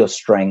best. What are your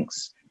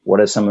strengths? What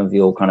are some of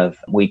your kind of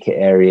weaker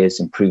areas,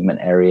 improvement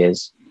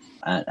areas?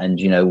 And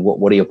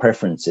what are your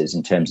preferences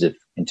in terms of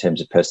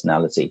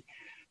personality?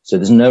 So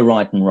there's no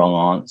right and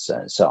wrong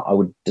answer. So I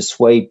would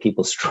dissuade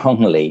people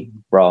strongly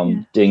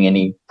from doing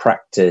any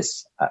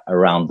practice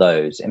around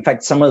those. In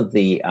fact, some of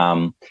the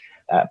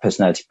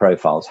personality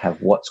profiles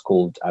have what's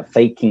called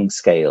faking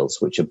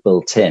scales, which are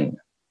built in.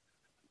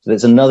 So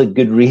there's another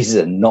good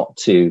reason not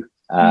to,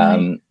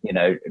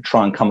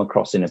 try and come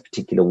across in a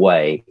particular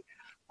way,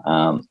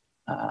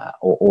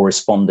 or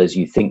respond as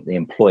you think the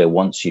employer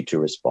wants you to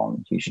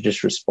respond. You should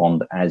just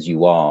respond as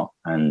you are,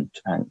 and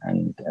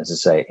as I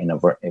say, in a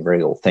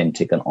very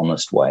authentic and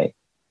honest way.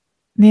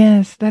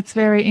 Yes, that's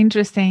very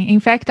interesting.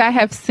 In fact, I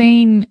have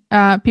seen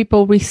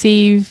people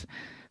receive,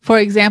 for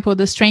example,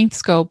 the Strength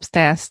Scopes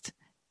test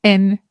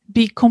and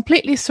be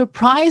completely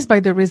surprised by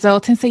the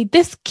results and say,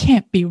 this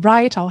can't be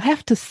right. I'll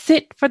have to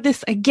sit for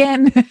this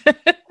again.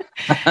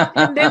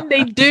 And then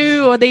they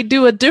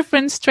do a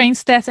different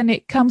strengths test and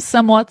it comes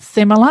somewhat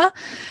similar.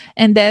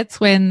 And that's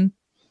when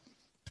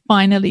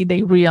finally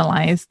they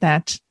realize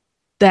that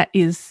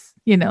is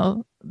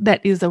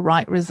the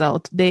right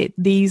result.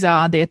 These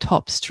are their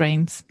top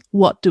strengths.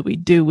 What do we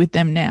do with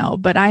them now?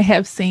 But I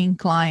have seen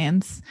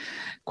clients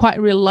quite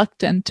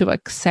reluctant to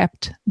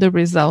accept the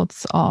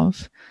results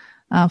of,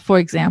 for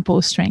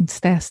example, strengths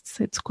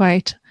tests. It's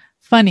quite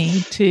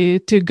funny to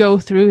go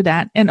through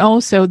that. And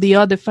also the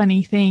other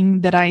funny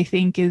thing that I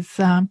think is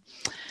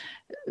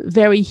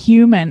very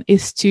human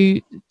is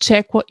to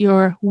check what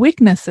your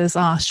weaknesses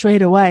are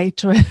straight away,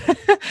 to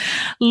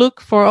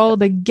look for all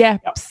the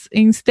gaps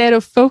instead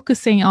of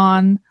focusing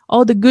on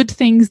all the good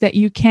things that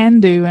you can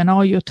do and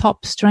all your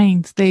top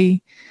strengths.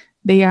 They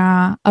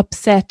are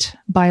upset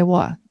by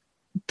what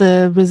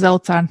the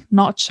results are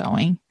not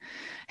showing.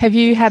 Have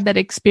you had that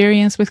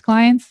experience with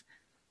clients?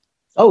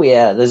 Oh,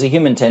 yeah. There's a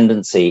human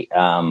tendency,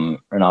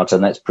 Renata,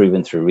 and that's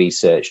proven through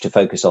research, to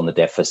focus on the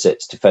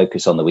deficits, to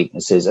focus on the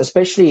weaknesses,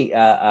 especially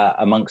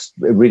amongst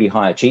really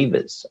high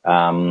achievers.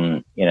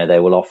 They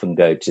will often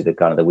go to the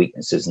kind of the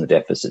weaknesses and the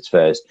deficits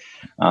first.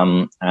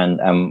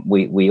 And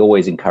we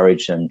always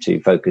encourage them to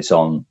focus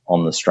on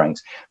the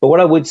strengths. But what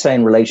I would say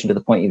in relation to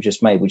the point you've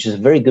just made, which is a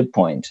very good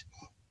point,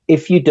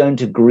 if you don't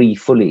agree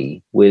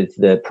fully with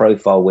the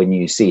profile when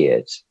you see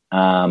it,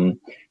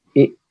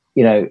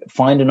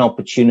 find an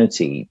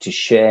opportunity to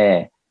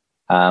share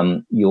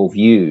your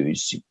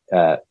views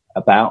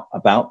about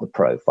the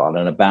profile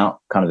and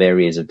about kind of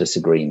areas of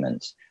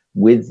disagreement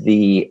with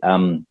the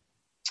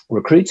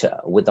recruiter,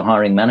 with the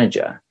hiring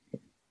manager.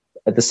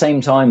 At the same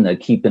time, though,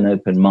 keep an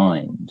open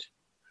mind,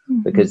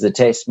 because the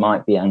test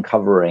might be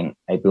uncovering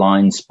a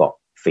blind spot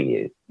for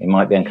you. It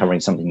might be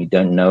uncovering something you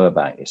don't know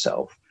about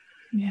yourself.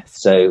 Yes.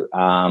 So,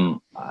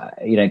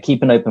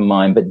 keep an open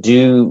mind, but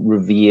do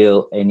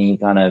reveal any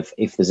kind of,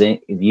 if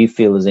you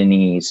feel there's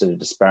any sort of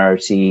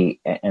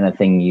disparity,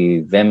 anything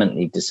you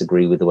vehemently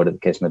disagree with, or whatever the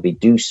case may be,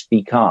 do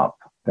speak up.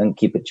 Don't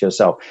keep it to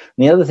yourself.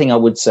 And the other thing I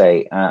would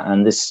say,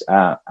 and this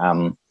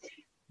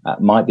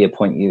might be a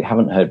point you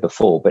haven't heard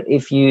before, but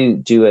if you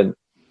do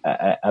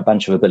a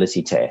bunch of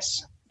ability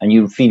tests and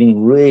you're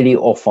feeling really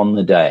off on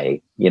the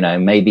day,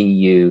 maybe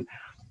you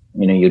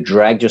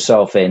dragged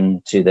yourself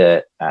into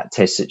the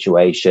test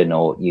situation,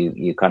 or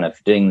you kind of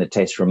doing the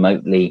test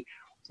remotely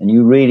and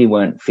you really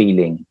weren't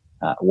feeling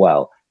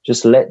well,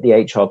 just let the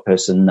HR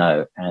person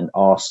know and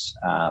ask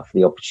for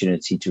the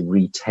opportunity to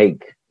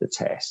retake the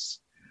test.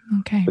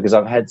 Okay. Because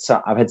I've had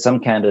some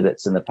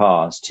candidates in the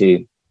past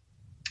who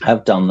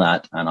have done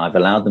that, and I've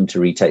allowed them to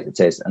retake the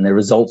test, and the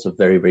results are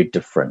very, very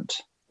different.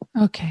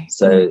 Okay.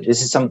 So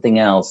this is something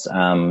else,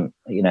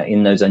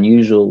 in those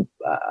unusual,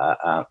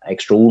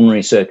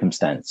 extraordinary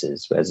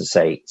circumstances, where, as I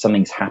say,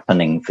 something's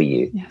happening for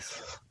you.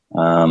 Yes.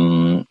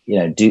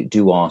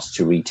 Do ask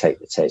to retake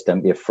the test.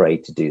 Don't be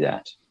afraid to do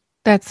that.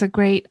 That's a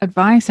great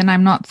advice. And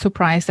I'm not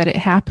surprised that it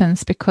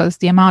happens, because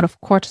the amount of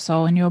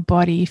cortisol in your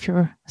body, if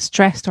you're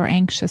stressed or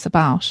anxious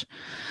about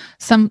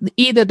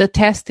either the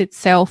test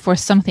itself or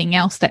something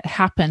else that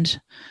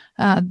happened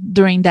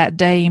during that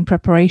day in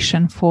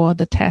preparation for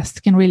the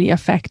test, can really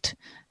affect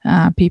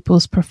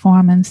people's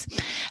performance.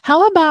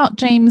 How about,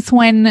 James,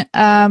 when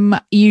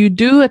you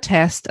do a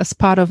test as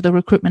part of the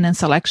recruitment and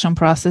selection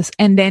process,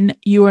 and then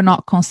you are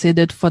not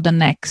considered for the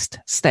next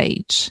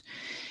stage?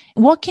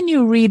 What can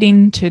you read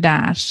into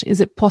that? Is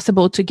it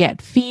possible to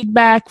get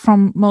feedback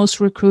from most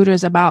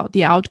recruiters about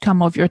the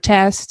outcome of your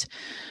test?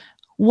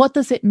 What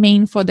does it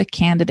mean for the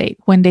candidate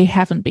when they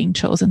haven't been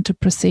chosen to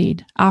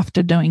proceed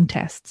after doing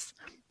tests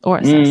or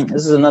assessments?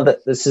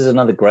 This is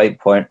another great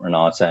point,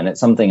 Renata, and it's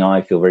something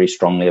I feel very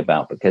strongly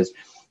about, because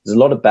there's a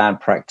lot of bad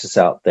practice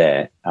out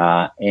there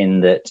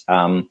in that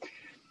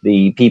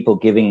the people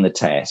giving the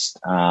test,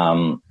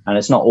 and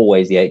it's not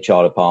always the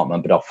HR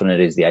department, but often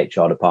it is the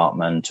HR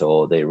department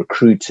or the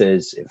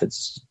recruiters. If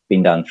it's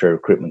been done through a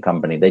recruitment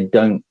company, they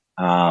don't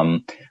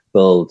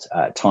build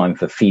time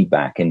for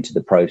feedback into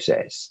the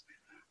process.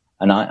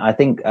 And I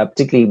think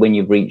particularly when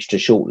you've reached a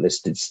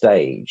shortlisted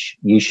stage,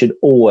 you should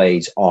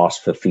always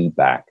ask for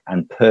feedback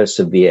and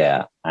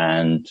persevere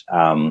and,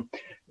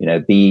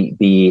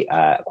 be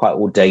quite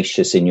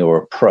audacious in your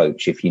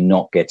approach if you're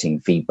not getting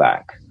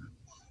feedback.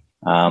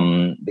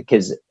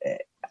 Because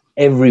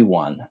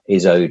everyone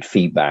is owed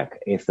feedback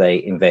if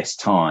they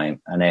invest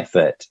time and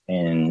effort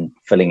in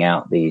filling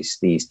out these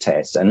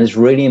tests. And it's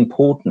really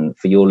important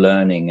for your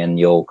learning and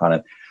your kind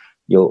of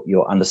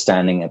your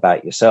understanding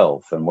about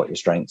yourself and what your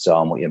strengths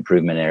are and what your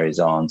improvement areas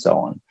are and so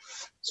on.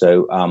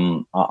 So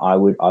I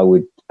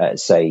would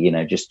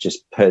say,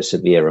 just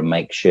persevere and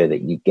make sure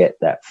that you get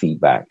that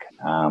feedback,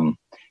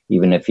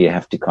 even if you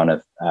have to kind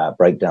of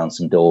break down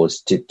some doors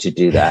to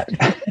do that.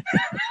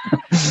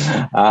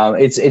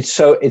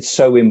 It's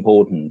so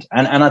important.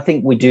 And I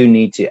think we do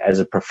need to, as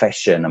a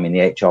profession, I mean,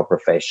 the HR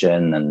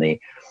profession and the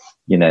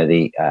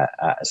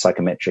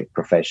psychometric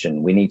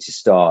profession, we need to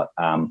start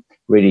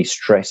really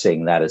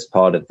stressing that as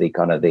part of the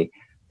kind of the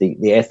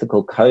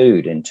ethical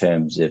code in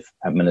terms of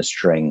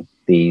administering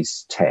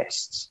these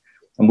tests.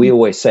 And we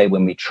always say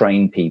when we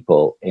train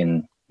people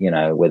in,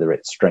 whether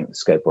it's strength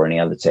scope or any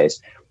other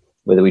test,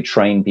 whether we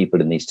train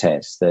people in these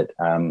tests, that,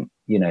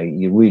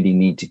 you really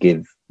need to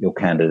give your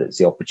candidates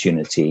the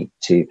opportunity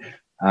to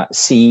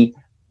see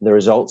the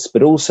results,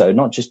 but also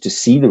not just to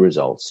see the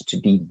results, to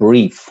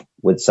debrief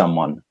with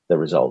someone the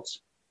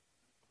results.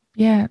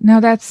 Yeah, no,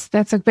 that's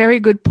a very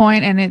good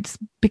point, and it's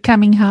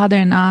becoming harder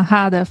and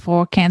harder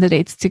for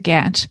candidates to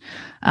get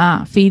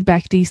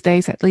feedback these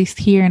days, at least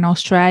here in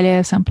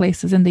Australia, some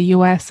places in the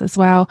US as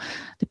well.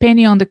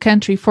 Depending on the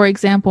country, for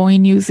example,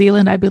 in New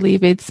Zealand, I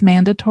believe it's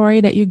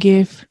mandatory that you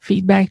give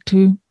feedback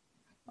to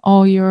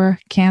all your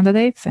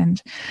candidates,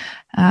 and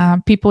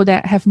people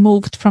that have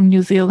moved from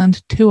New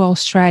Zealand to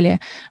Australia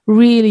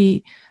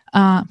really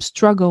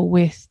struggle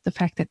with the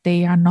fact that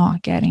they are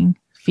not getting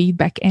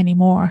feedback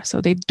anymore, so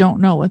they don't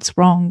know what's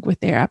wrong with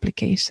their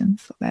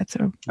applications. So that's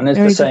and it's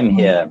the same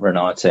here,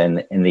 Renata,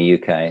 in the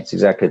UK. It's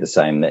exactly the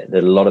same. That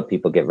a lot of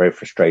people get very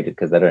frustrated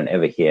because they don't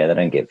ever hear, they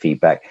don't get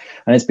feedback,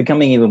 and it's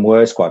becoming even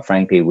worse, quite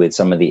frankly, with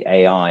some of the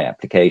AI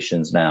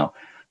applications now,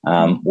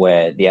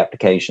 where the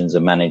applications are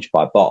managed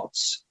by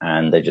bots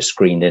and they're just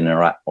screened in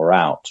or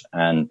out,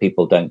 and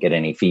people don't get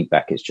any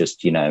feedback. It's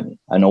just an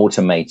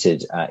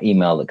automated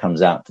email that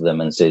comes out to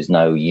them and says,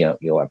 no,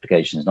 your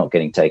application is not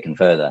getting taken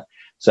further.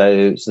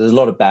 So there's a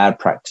lot of bad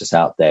practice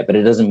out there, but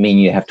it doesn't mean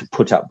you have to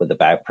put up with the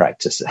bad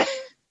practice.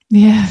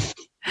 Yeah,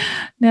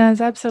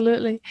 yes,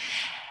 absolutely.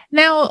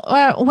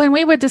 Now, when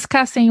we were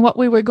discussing what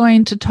we were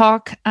going to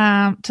talk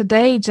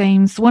today,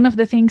 James, one of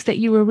the things that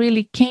you were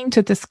really keen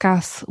to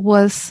discuss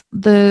was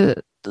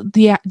the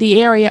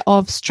area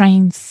of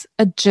strengths,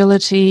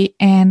 agility,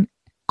 and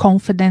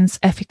confidence,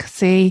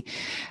 efficacy.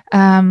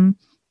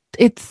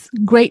 It's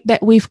great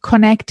that we've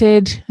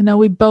connected.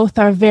 We both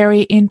are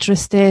very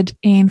interested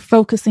in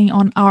focusing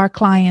on our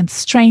clients'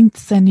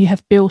 strengths, and you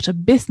have built a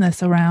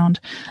business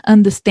around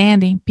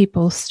understanding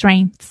people's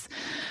strengths.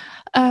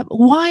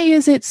 Why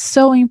is it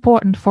so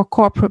important for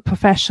corporate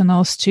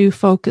professionals to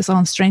focus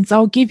on strengths?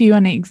 I'll give you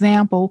an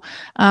example.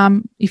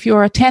 If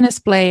you're a tennis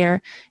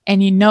player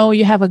and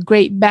you have a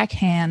great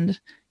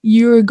backhand,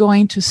 you're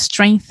going to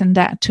strengthen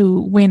that to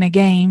win a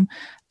game.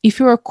 If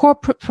you're a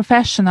corporate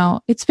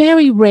professional, it's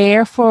very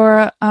rare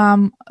for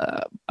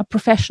a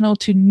professional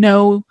to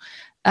know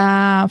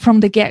from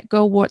the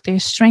get-go what their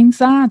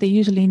strengths are. They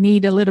usually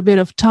need a little bit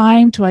of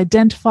time to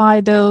identify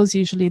those.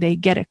 Usually they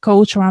get a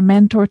coach or a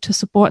mentor to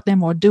support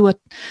them or do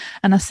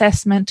an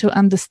assessment to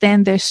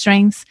understand their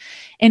strengths.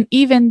 And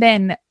even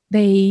then,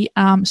 they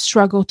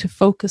struggle to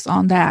focus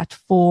on that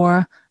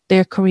for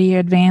their career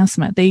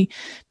advancement. They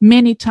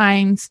many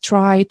times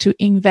try to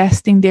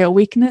invest in their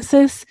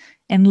weaknesses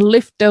and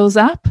lift those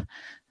up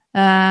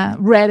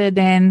rather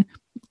than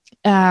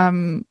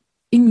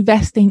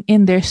investing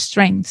in their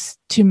strengths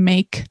to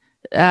make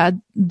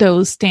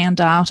those stand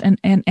out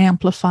and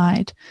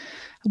amplified.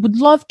 I would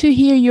love to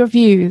hear your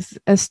views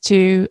as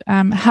to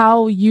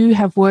how you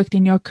have worked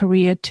in your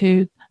career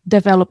to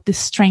develop this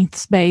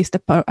strengths-based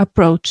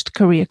approach to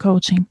career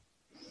coaching.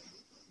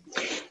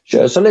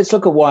 Sure. So let's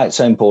look at why it's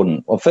so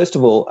important. Well, first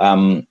of all,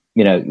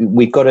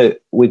 we've got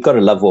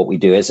to love what we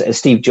do. As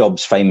Steve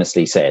Jobs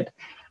famously said,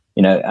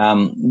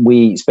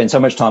 We spend so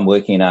much time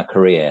working in our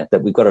career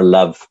that we've got to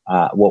love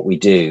what we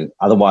do.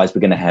 Otherwise,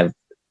 we're going to have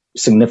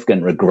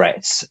significant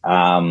regrets,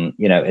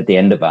 at the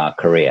end of our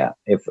career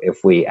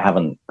if we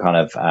haven't kind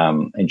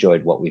of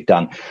enjoyed what we've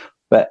done.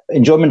 But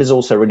enjoyment is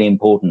also really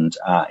important.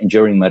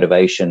 Enduring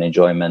motivation,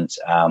 enjoyment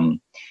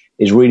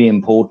is really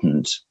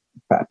important.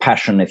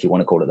 Passion, if you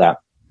want to call it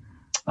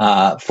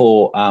that,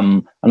 for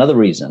another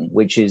reason,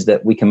 which is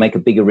that we can make a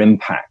bigger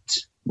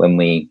impact when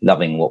we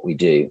loving what we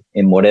do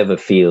in whatever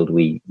field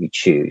we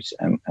choose,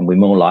 and we're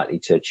more likely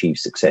to achieve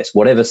success,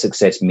 whatever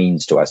success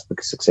means to us,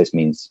 because success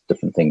means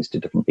different things to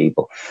different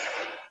people.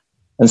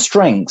 And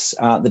strengths,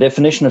 the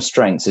definition of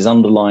strengths is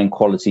underlying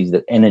qualities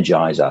that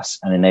energize us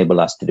and enable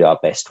us to do our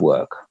best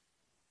work.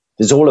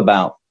 It's all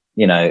about,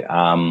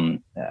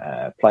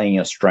 playing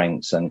your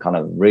strengths and kind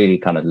of really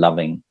kind of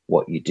loving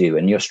what you do.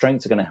 And your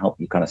strengths are going to help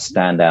you kind of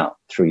stand out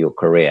through your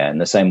career. In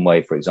the same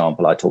way, for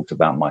example, I talked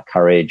about my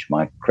courage,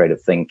 my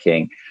creative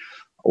thinking,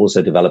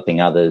 also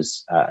developing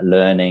others,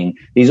 learning.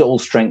 These are all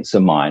strengths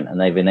of mine, and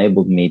they've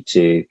enabled me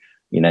to,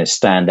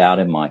 stand out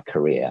in my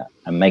career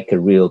and make a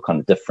real kind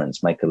of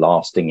difference, make a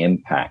lasting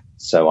impact.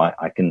 So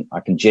I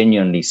can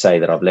genuinely say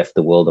that I've left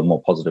the world a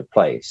more positive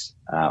place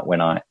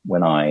when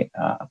I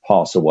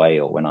pass away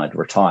or when I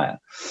retire.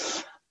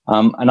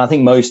 And I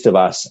think most of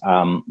us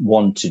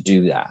want to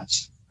do that.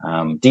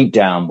 Deep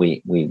down,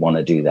 we want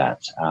to do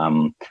that.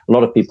 A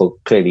lot of people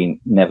clearly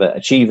never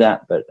achieve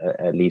that, but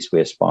at least we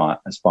aspire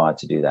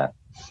to do that.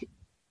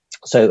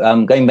 So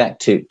going back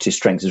to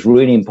strengths, it's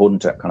really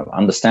important to kind of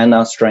understand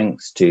our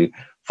strengths, to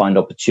find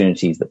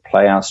opportunities that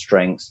play our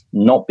strengths,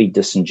 not be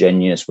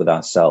disingenuous with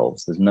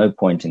ourselves. There's no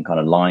point in kind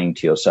of lying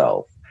to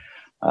yourself.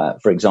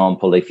 For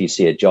example, if you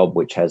see a job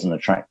which has an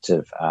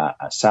attractive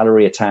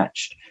salary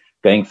attached,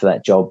 going for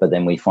that job, but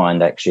then we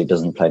find actually it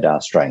doesn't play to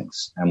our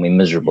strengths and we're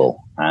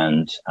miserable,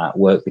 and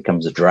work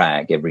becomes a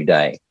drag every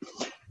day.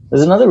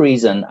 There's another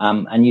reason,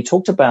 and you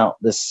talked about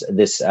this.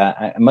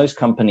 Most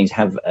companies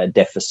have a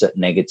deficit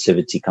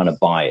negativity kind of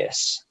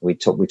bias. We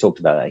talked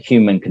about a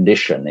human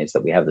condition is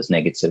that we have this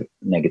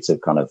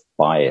negative kind of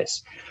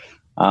bias,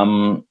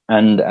 and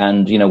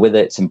whether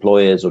it's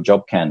employers or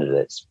job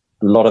candidates,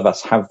 a lot of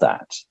us have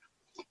that,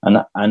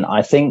 and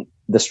I think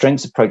the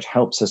strengths approach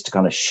helps us to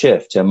kind of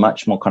shift to a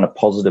much more kind of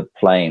positive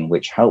plane,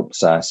 which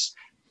helps us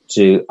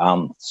to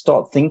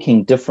start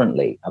thinking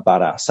differently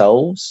about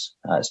ourselves,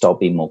 start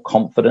being more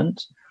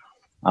confident.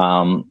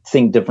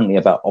 Think differently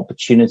about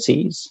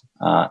opportunities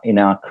in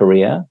our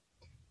career,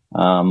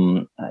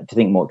 to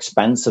think more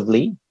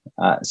expansively.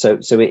 So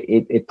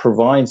it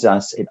provides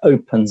us, it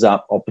opens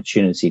up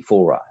opportunity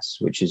for us,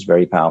 which is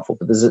very powerful.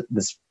 But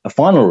there's a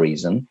final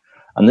reason,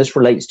 and this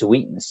relates to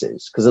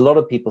weaknesses, because a lot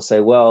of people say,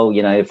 well,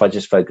 if I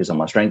just focus on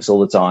my strengths all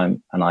the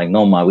time and I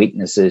ignore my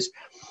weaknesses,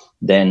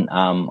 then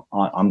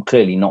I'm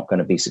clearly not going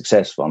to be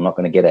successful. I'm not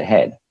going to get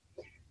ahead.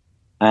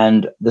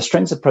 And the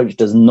strengths approach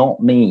does not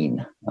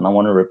mean, and I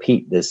want to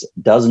repeat this,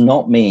 does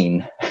not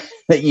mean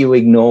that you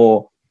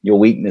ignore your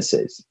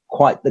weaknesses.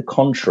 Quite the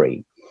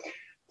contrary.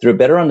 Through a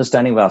better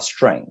understanding of our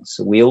strengths,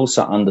 we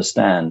also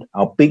understand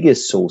our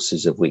biggest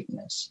sources of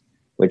weakness,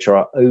 which are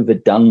our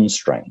overdone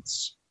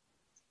strengths.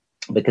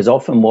 Because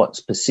often what's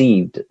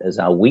perceived as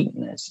our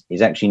weakness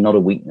is actually not a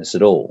weakness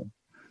at all.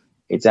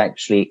 It's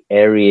actually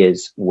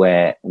areas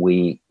where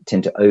we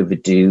tend to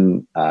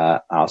overdo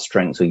our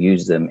strengths or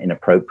use them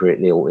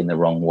inappropriately or in the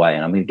wrong way.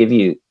 And I'm going to give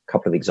you a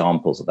couple of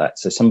examples of that.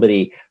 So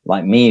somebody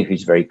like me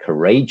who's very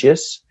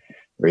courageous,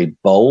 very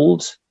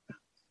bold,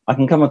 I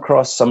can come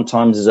across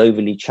sometimes as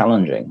overly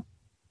challenging.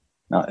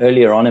 Now,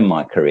 earlier on in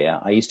my career,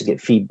 I used to get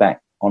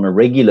feedback on a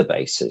regular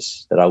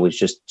basis that I was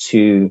just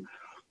too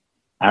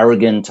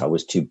arrogant, I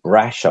was too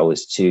brash, I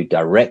was too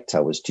direct, I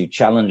was too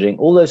challenging,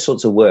 all those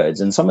sorts of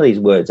words. And some of these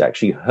words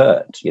actually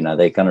hurt,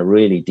 they kind of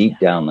really deep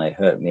down, they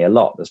hurt me a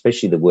lot,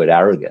 especially the word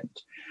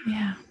arrogant.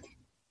 Yeah.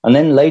 And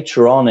then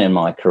later on in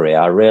my career,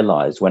 I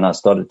realized when I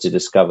started to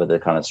discover the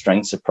kind of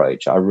strengths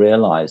approach, I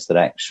realized that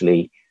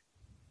actually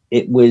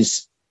it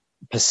was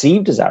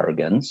perceived as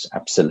arrogance,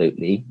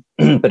 absolutely,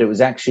 but it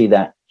was actually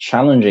that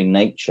challenging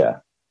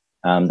nature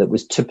that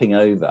was tipping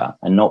over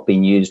and not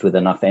being used with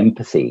enough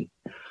empathy.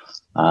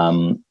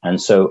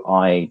 And so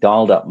I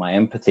dialed up my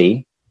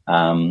empathy,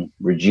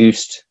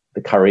 reduced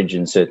the courage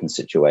in certain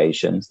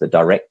situations, the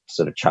direct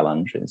sort of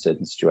challenge in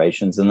certain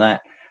situations, and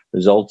that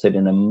resulted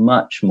in a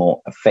much more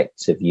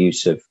effective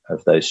use of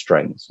those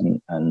strengths.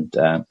 And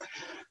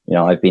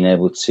I've been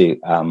able to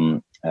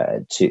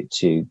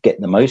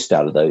get the most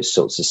out of those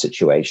sorts of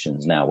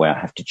situations now where I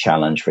have to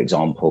challenge, for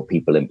example,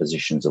 people in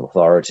positions of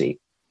authority.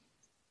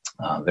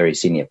 Very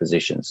senior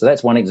positions. So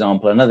that's one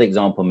example. Another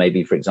example,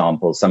 maybe, for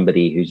example,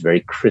 somebody who's very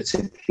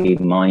critically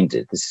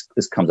minded.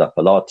 This comes up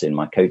a lot in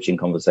my coaching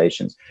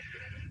conversations.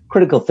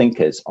 Critical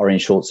thinkers are in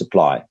short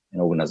supply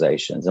in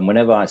organizations. And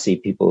whenever I see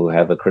people who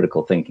have a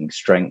critical thinking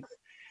strength,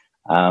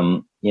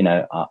 I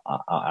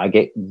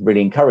get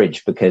really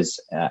encouraged because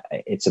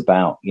it's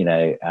about,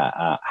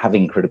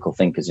 having critical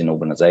thinkers in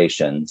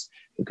organizations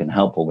who can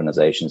help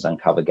organizations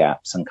uncover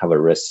gaps,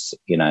 uncover risks,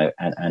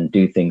 and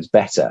do things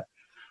better.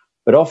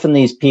 But often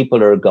these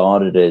people are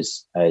regarded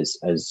as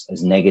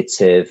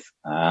negative,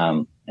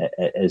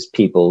 as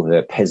people who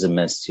are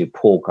pessimists, who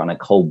pour kind of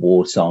cold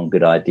water on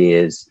good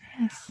ideas.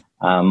 Yes.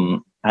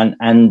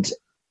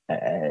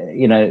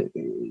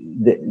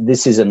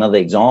 This is another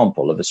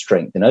example of a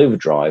strength in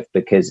overdrive,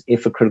 because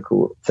if a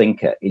critical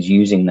thinker is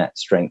using that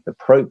strength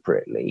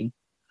appropriately,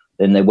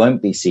 then they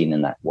won't be seen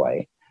in that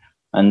way.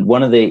 And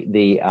one of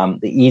the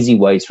easy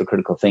ways for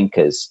critical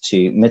thinkers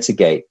to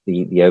mitigate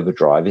the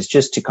overdrive is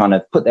just to kind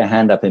of put their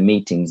hand up in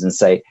meetings and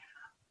say,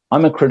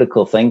 I'm a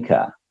critical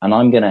thinker, and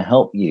I'm going to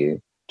help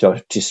you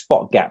to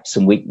spot gaps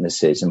and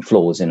weaknesses and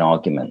flaws in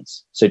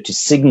arguments. So to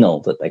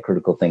signal that they're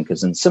critical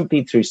thinkers, and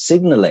simply through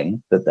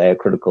signaling that they're a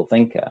critical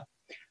thinker,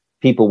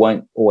 people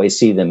won't always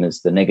see them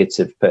as the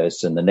negative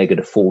person, the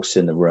negative force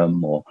in the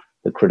room, or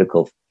the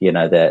critical,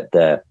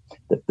 the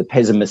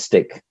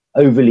pessimistic,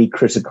 overly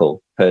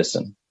critical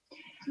person.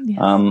 Yes.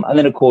 And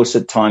then, of course,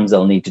 at times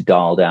they'll need to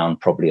dial down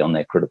probably on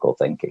their critical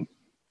thinking.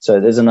 So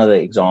there's another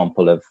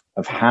example of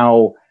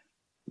how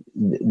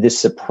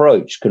this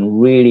approach can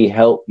really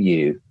help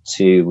you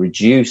to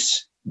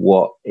reduce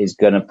what is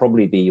going to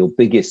probably be your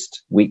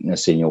biggest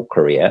weakness in your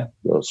career,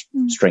 your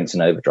strengths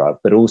and overdrive,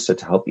 but also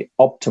to help you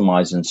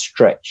optimize and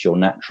stretch your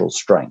natural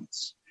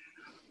strengths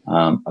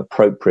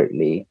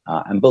appropriately,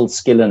 and build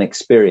skill and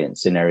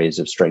experience in areas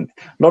of strength.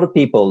 A lot of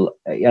people,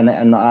 and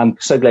I'm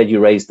so glad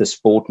you raised the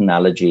sport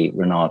analogy,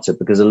 Renata,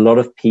 because a lot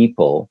of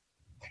people,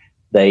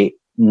 they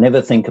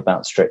never think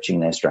about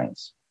stretching their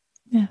strengths.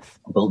 Yes.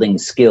 Building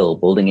skill,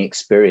 building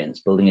experience,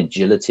 building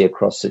agility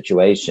across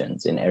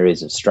situations in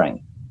areas of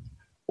strength.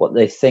 What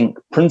they think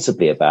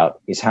principally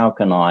about is, how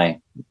can I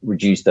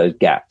reduce those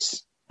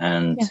gaps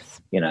and,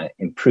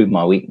 improve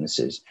my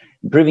weaknesses?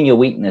 Improving your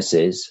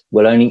weaknesses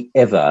will only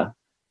ever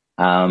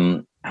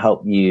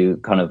help you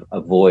kind of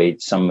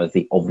avoid some of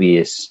the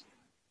obvious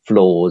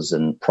flaws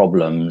and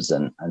problems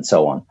and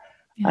so on.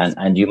 Yes.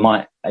 And you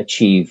might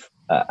achieve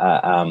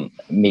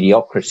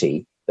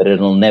mediocrity, but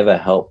it'll never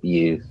help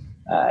you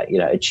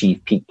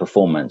achieve peak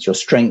performance. Your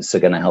strengths are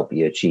going to help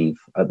you achieve,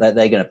 they're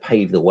going to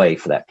pave the way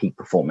for that peak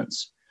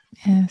performance.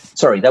 Yes.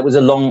 Sorry, that was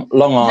a long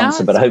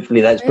answer, but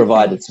hopefully that's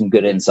provided some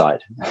good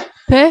insight.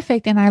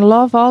 Perfect. And I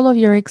love all of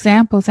your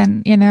examples.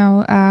 And,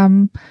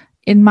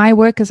 in my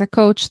work as a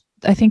coach,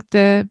 I think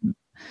the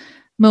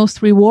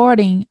most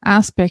rewarding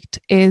aspect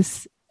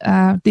is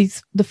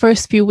the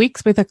first few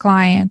weeks with a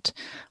client,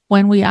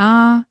 when we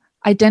are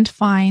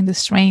identifying the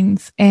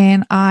strengths.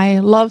 And I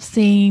love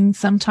seeing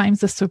sometimes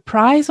the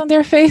surprise on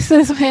their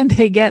faces when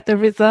they get the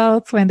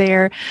results, when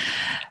they're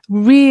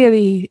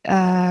really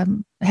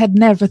had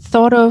never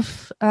thought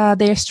of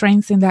their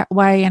strengths in that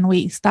way. And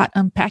we start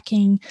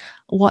unpacking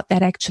what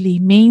that actually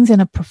means in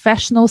a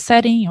professional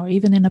setting or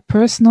even in a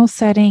personal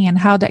setting, and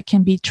how that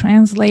can be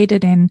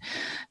translated in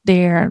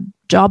their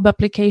job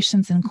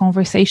applications and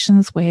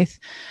conversations with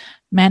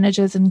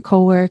managers and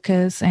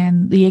coworkers.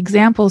 And the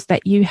examples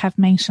that you have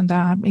mentioned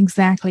are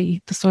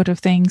exactly the sort of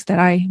things that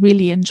I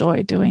really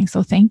enjoy doing.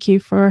 So thank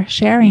you for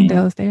sharing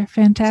those. They're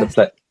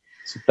fantastic.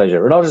 It's a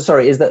pleasure. Renata,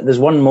 sorry, is that there's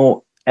one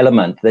more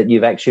element that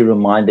you've actually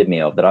reminded me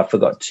of that I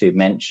forgot to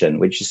mention,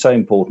 which is so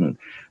important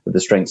with the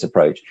strengths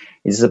approach.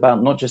 Is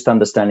about not just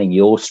understanding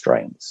your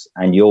strengths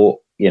and your,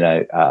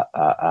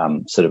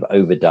 sort of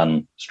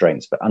overdone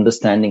strengths, but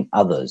understanding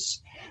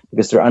others.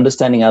 Because through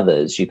understanding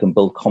others, you can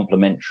build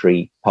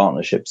complementary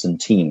partnerships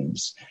and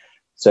teams.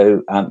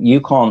 So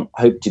you can't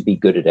hope to be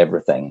good at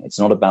everything. It's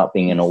not about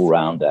being an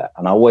all-rounder.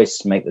 And I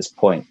always make this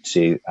point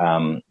to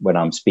when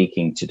I'm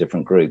speaking to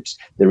different groups,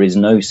 there is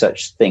no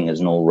such thing as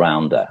an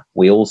all-rounder.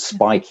 We all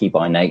spiky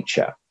by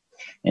nature.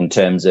 In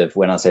terms of,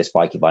 when I say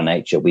spiky by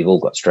nature, we've all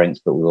got strengths,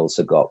 but we've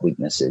also got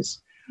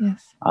weaknesses.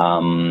 Yes.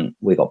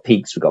 We've got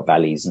peaks, we've got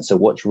valleys. And so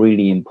what's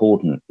really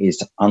important is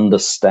to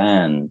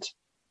understand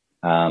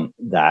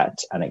that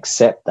and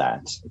accept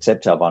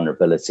our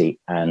vulnerability,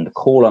 and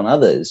call on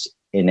others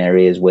in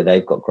areas where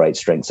they've got great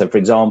strengths. So, for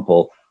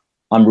example,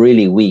 I'm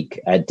really weak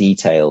at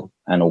detail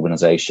and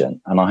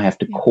organization, and I have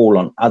to call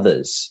on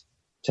others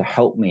to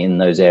help me in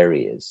those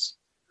areas.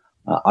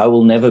 I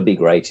will never be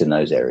great in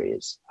those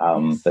areas,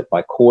 but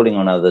by calling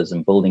on others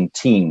and building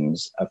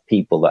teams of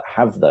people that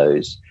have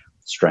those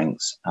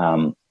strengths,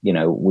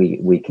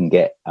 we can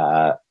get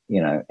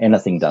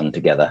anything done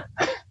together.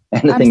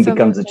 Anything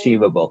becomes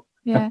achievable.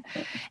 Yeah.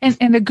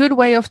 And a good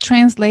way of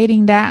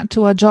translating that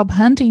to a job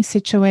hunting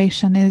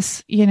situation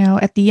is,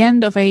 at the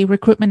end of a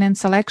recruitment and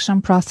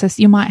selection process,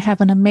 you might have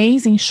an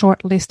amazing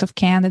short list of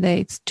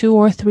candidates, 2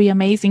 or 3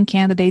 amazing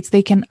candidates.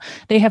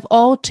 They have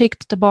all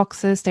ticked the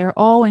boxes. They're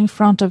all in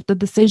front of the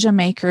decision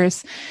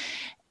makers.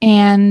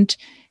 And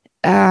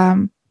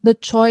the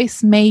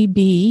choice may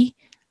be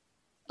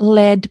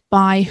led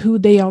by who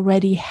they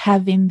already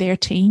have in their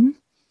team.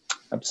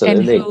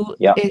 Absolutely.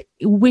 And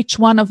which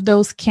one of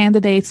those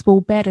candidates will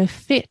better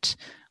fit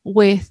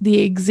with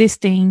the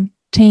existing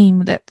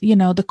team that,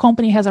 the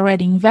company has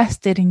already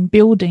invested in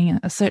building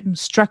a certain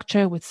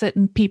structure with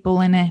certain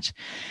people in it.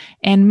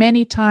 And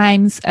many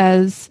times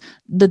as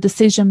the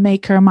decision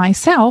maker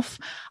myself,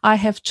 I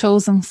have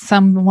chosen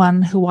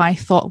someone who I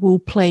thought will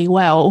play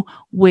well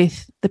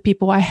with the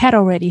people I had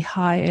already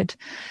hired.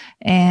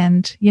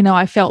 And,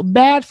 I felt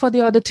bad for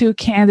the other two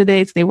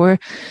candidates. They were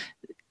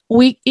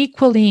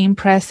equally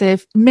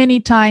impressive. Many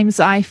times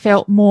I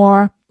felt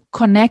more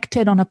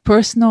connected on a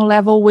personal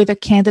level with a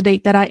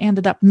candidate that I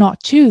ended up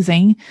not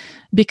choosing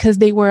because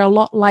they were a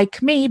lot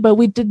like me, but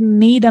we didn't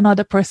need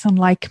another person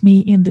like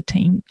me in the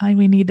team.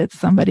 We needed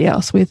somebody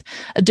else with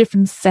a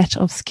different set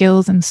of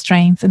skills and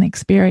strengths and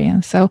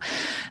experience. So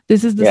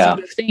this is the sort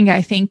of thing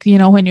I think,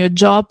 when you're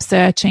job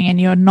searching and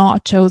you're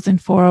not chosen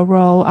for a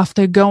role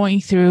after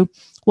going through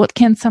what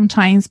can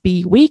sometimes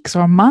be weeks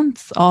or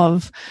months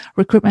of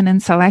recruitment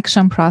and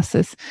selection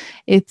process,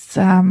 it's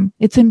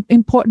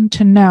important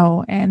to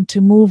know and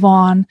to move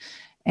on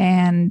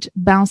and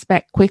bounce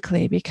back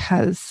quickly,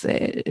 because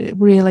it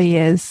really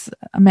is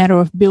a matter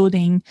of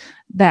building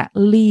that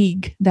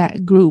league,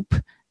 that group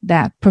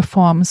that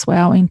performs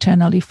well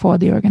internally for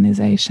the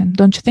organization.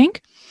 Don't you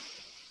think?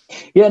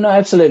 Yeah, no,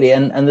 absolutely.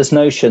 And this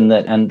notion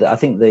that, and I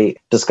think the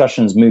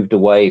discussions moved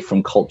away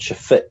from culture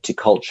fit to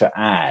culture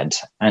add.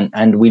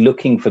 And we're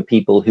looking for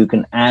people who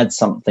can add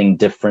something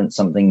different,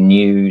 something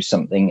new,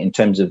 something in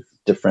terms of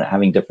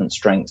having different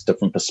strengths,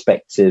 different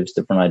perspectives,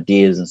 different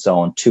ideas, and so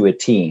on to a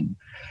team.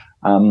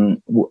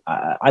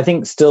 I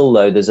think still,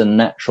 though, there's a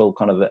natural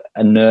kind of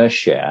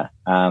inertia,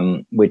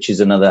 which is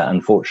another,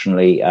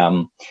 unfortunately,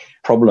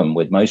 problem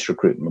with most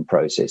recruitment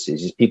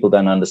processes, is people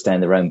don't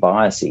understand their own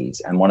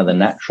biases. And one of the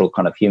natural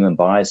kind of human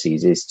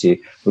biases is to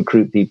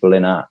recruit people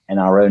in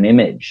our own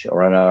image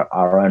or in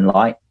our own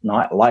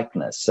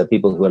likeness. So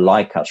people who are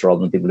like us rather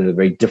than people who are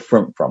very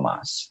different from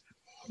us.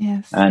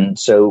 Yes. And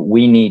so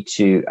we need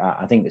to,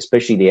 I think,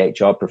 especially the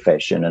HR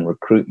profession and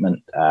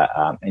recruitment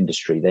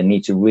industry, they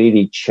need to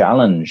really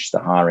challenge the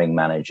hiring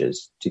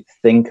managers to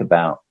think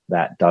about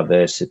that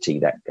diversity,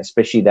 that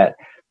especially that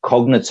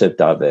cognitive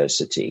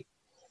diversity.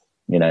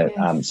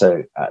 Yes.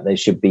 So they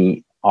should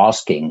be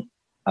asking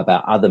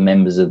about other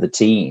members of the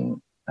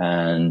team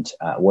and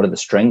what are the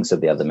strengths of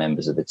the other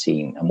members of the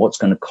team and what's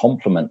going to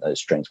complement those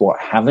strengths.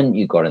 What haven't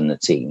you got in the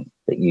team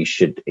that you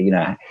should,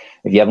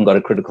 if you haven't got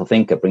a critical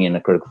thinker, bring in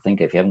a critical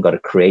thinker. If you haven't got a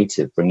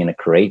creative, bring in a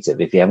creative.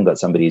 If you haven't got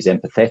somebody who's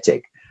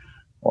empathetic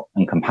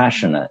and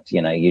compassionate,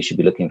 you should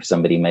be looking for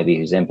somebody maybe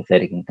who's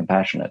empathetic and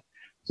compassionate.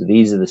 So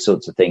these are the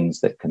sorts of things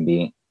that can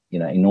be,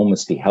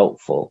 enormously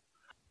helpful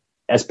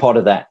as part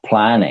of that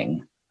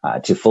planning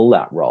to fill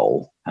that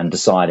role and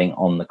deciding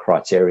on the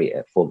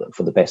criteria for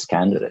the best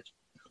candidate.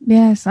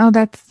 Yes. Oh,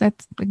 that's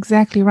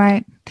exactly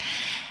right.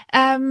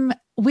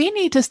 We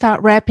need to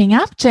start wrapping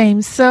up,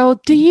 James.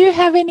 So do you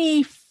have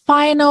any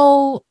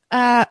final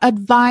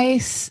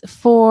advice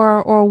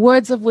or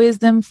words of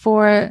wisdom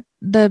for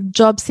the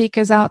job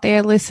seekers out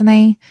there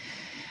listening?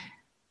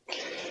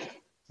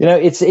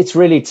 It's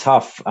really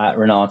tough,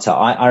 Renata.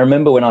 I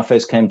remember when I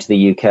first came to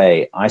the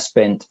UK, I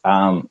spent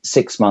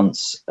 6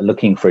 months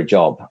looking for a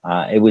job.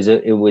 It was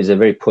a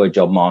very poor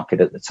job market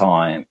at the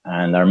time,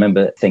 and I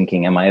remember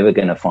thinking, "Am I ever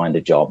going to find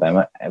a job? Am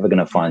I ever going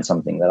to find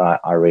something that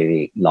I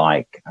really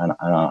like and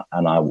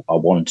I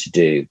want to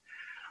do?"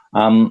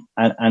 And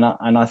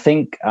I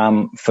think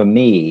for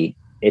me,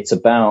 it's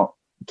about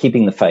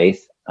keeping the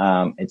faith.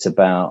 It's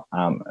about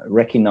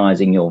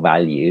recognizing your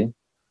value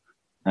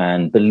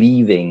and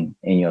believing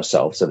in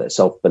yourself, so that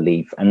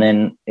self-belief. And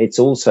then it's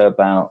also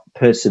about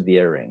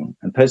persevering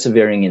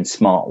in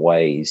smart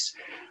ways.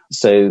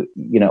 So,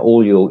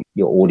 all your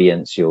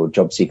audience, your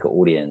job seeker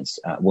audience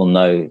will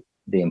know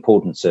the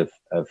importance of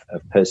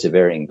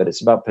persevering, but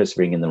it's about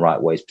persevering in the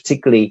right ways,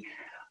 particularly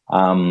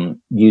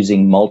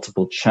using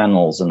multiple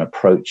channels and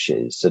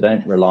approaches. So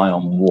don't rely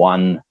on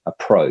one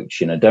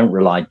approach, don't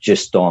rely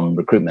just on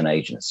recruitment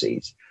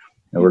agencies.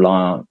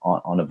 Rely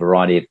on a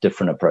variety of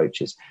different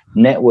approaches.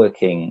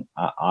 Networking,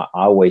 I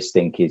always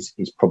think is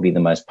probably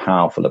the most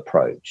powerful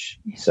approach.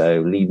 Yes.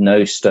 So leave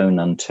no stone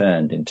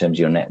unturned in terms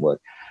of your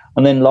network.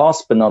 And then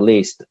last but not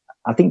least,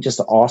 I think just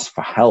ask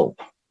for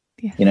help.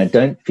 Yes.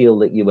 Don't feel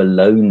that you're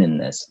alone in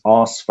this.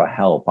 Ask for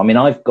help. I mean,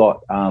 I've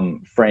got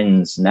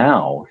friends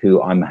now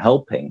who I'm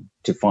helping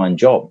to find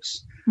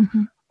jobs. Mm-hmm.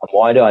 And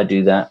why do I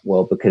do that?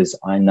 Well, because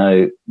I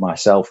know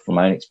myself from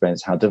my own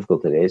experience how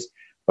difficult it is.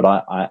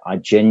 But I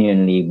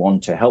genuinely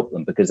want to help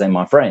them because they're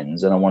my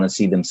friends and I want to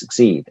see them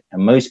succeed.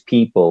 And most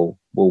people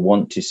will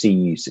want to see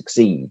you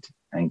succeed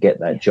and get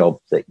that job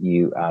that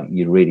you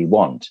really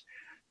want.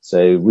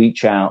 So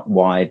reach out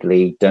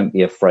widely. Don't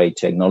be afraid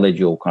to acknowledge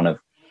your kind of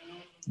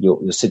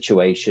your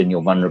situation,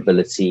 your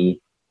vulnerability,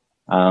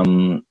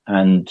 and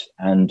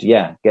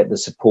get the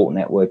support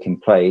network in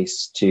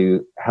place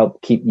to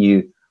help keep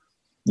you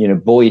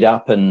buoyed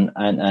up and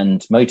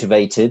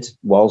motivated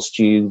whilst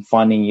you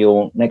finding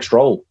your next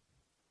role.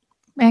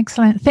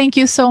 Excellent. Thank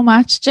you so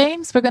much,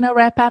 James. We're going to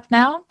wrap up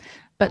now,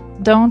 but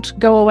don't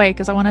go away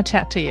because I want to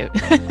chat to you.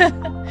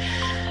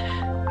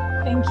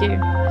 Thank you.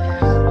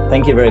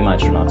 Thank you very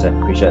much, Renata.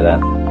 Appreciate that.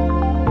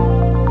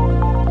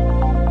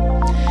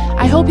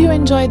 I hope you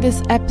enjoyed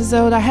this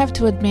episode. I have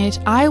to admit,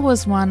 I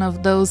was one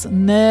of those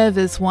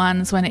nervous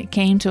ones when it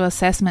came to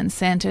assessment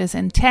centers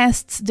and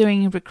tests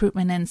during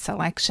recruitment and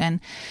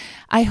selection.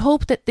 I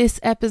hope that this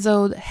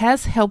episode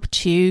has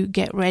helped you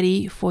get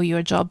ready for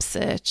your job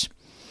search.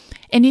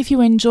 And if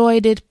you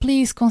enjoyed it,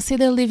 please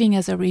consider leaving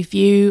us a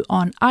review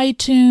on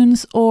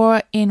iTunes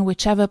or in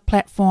whichever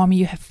platform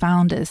you have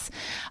found us.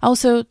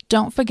 Also,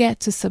 don't forget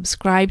to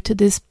subscribe to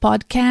this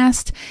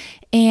podcast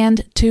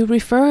and to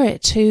refer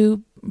it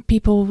to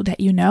people that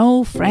you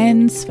know,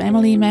 friends,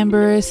 family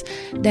members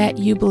that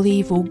you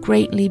believe will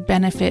greatly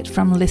benefit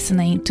from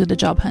listening to the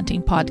Job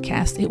Hunting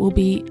Podcast. It will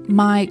be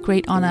my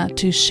great honor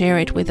to share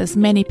it with as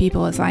many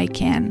people as I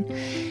can.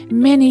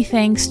 Many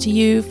thanks to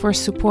you for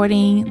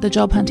supporting the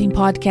Job Hunting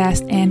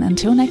Podcast, and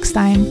until next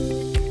time.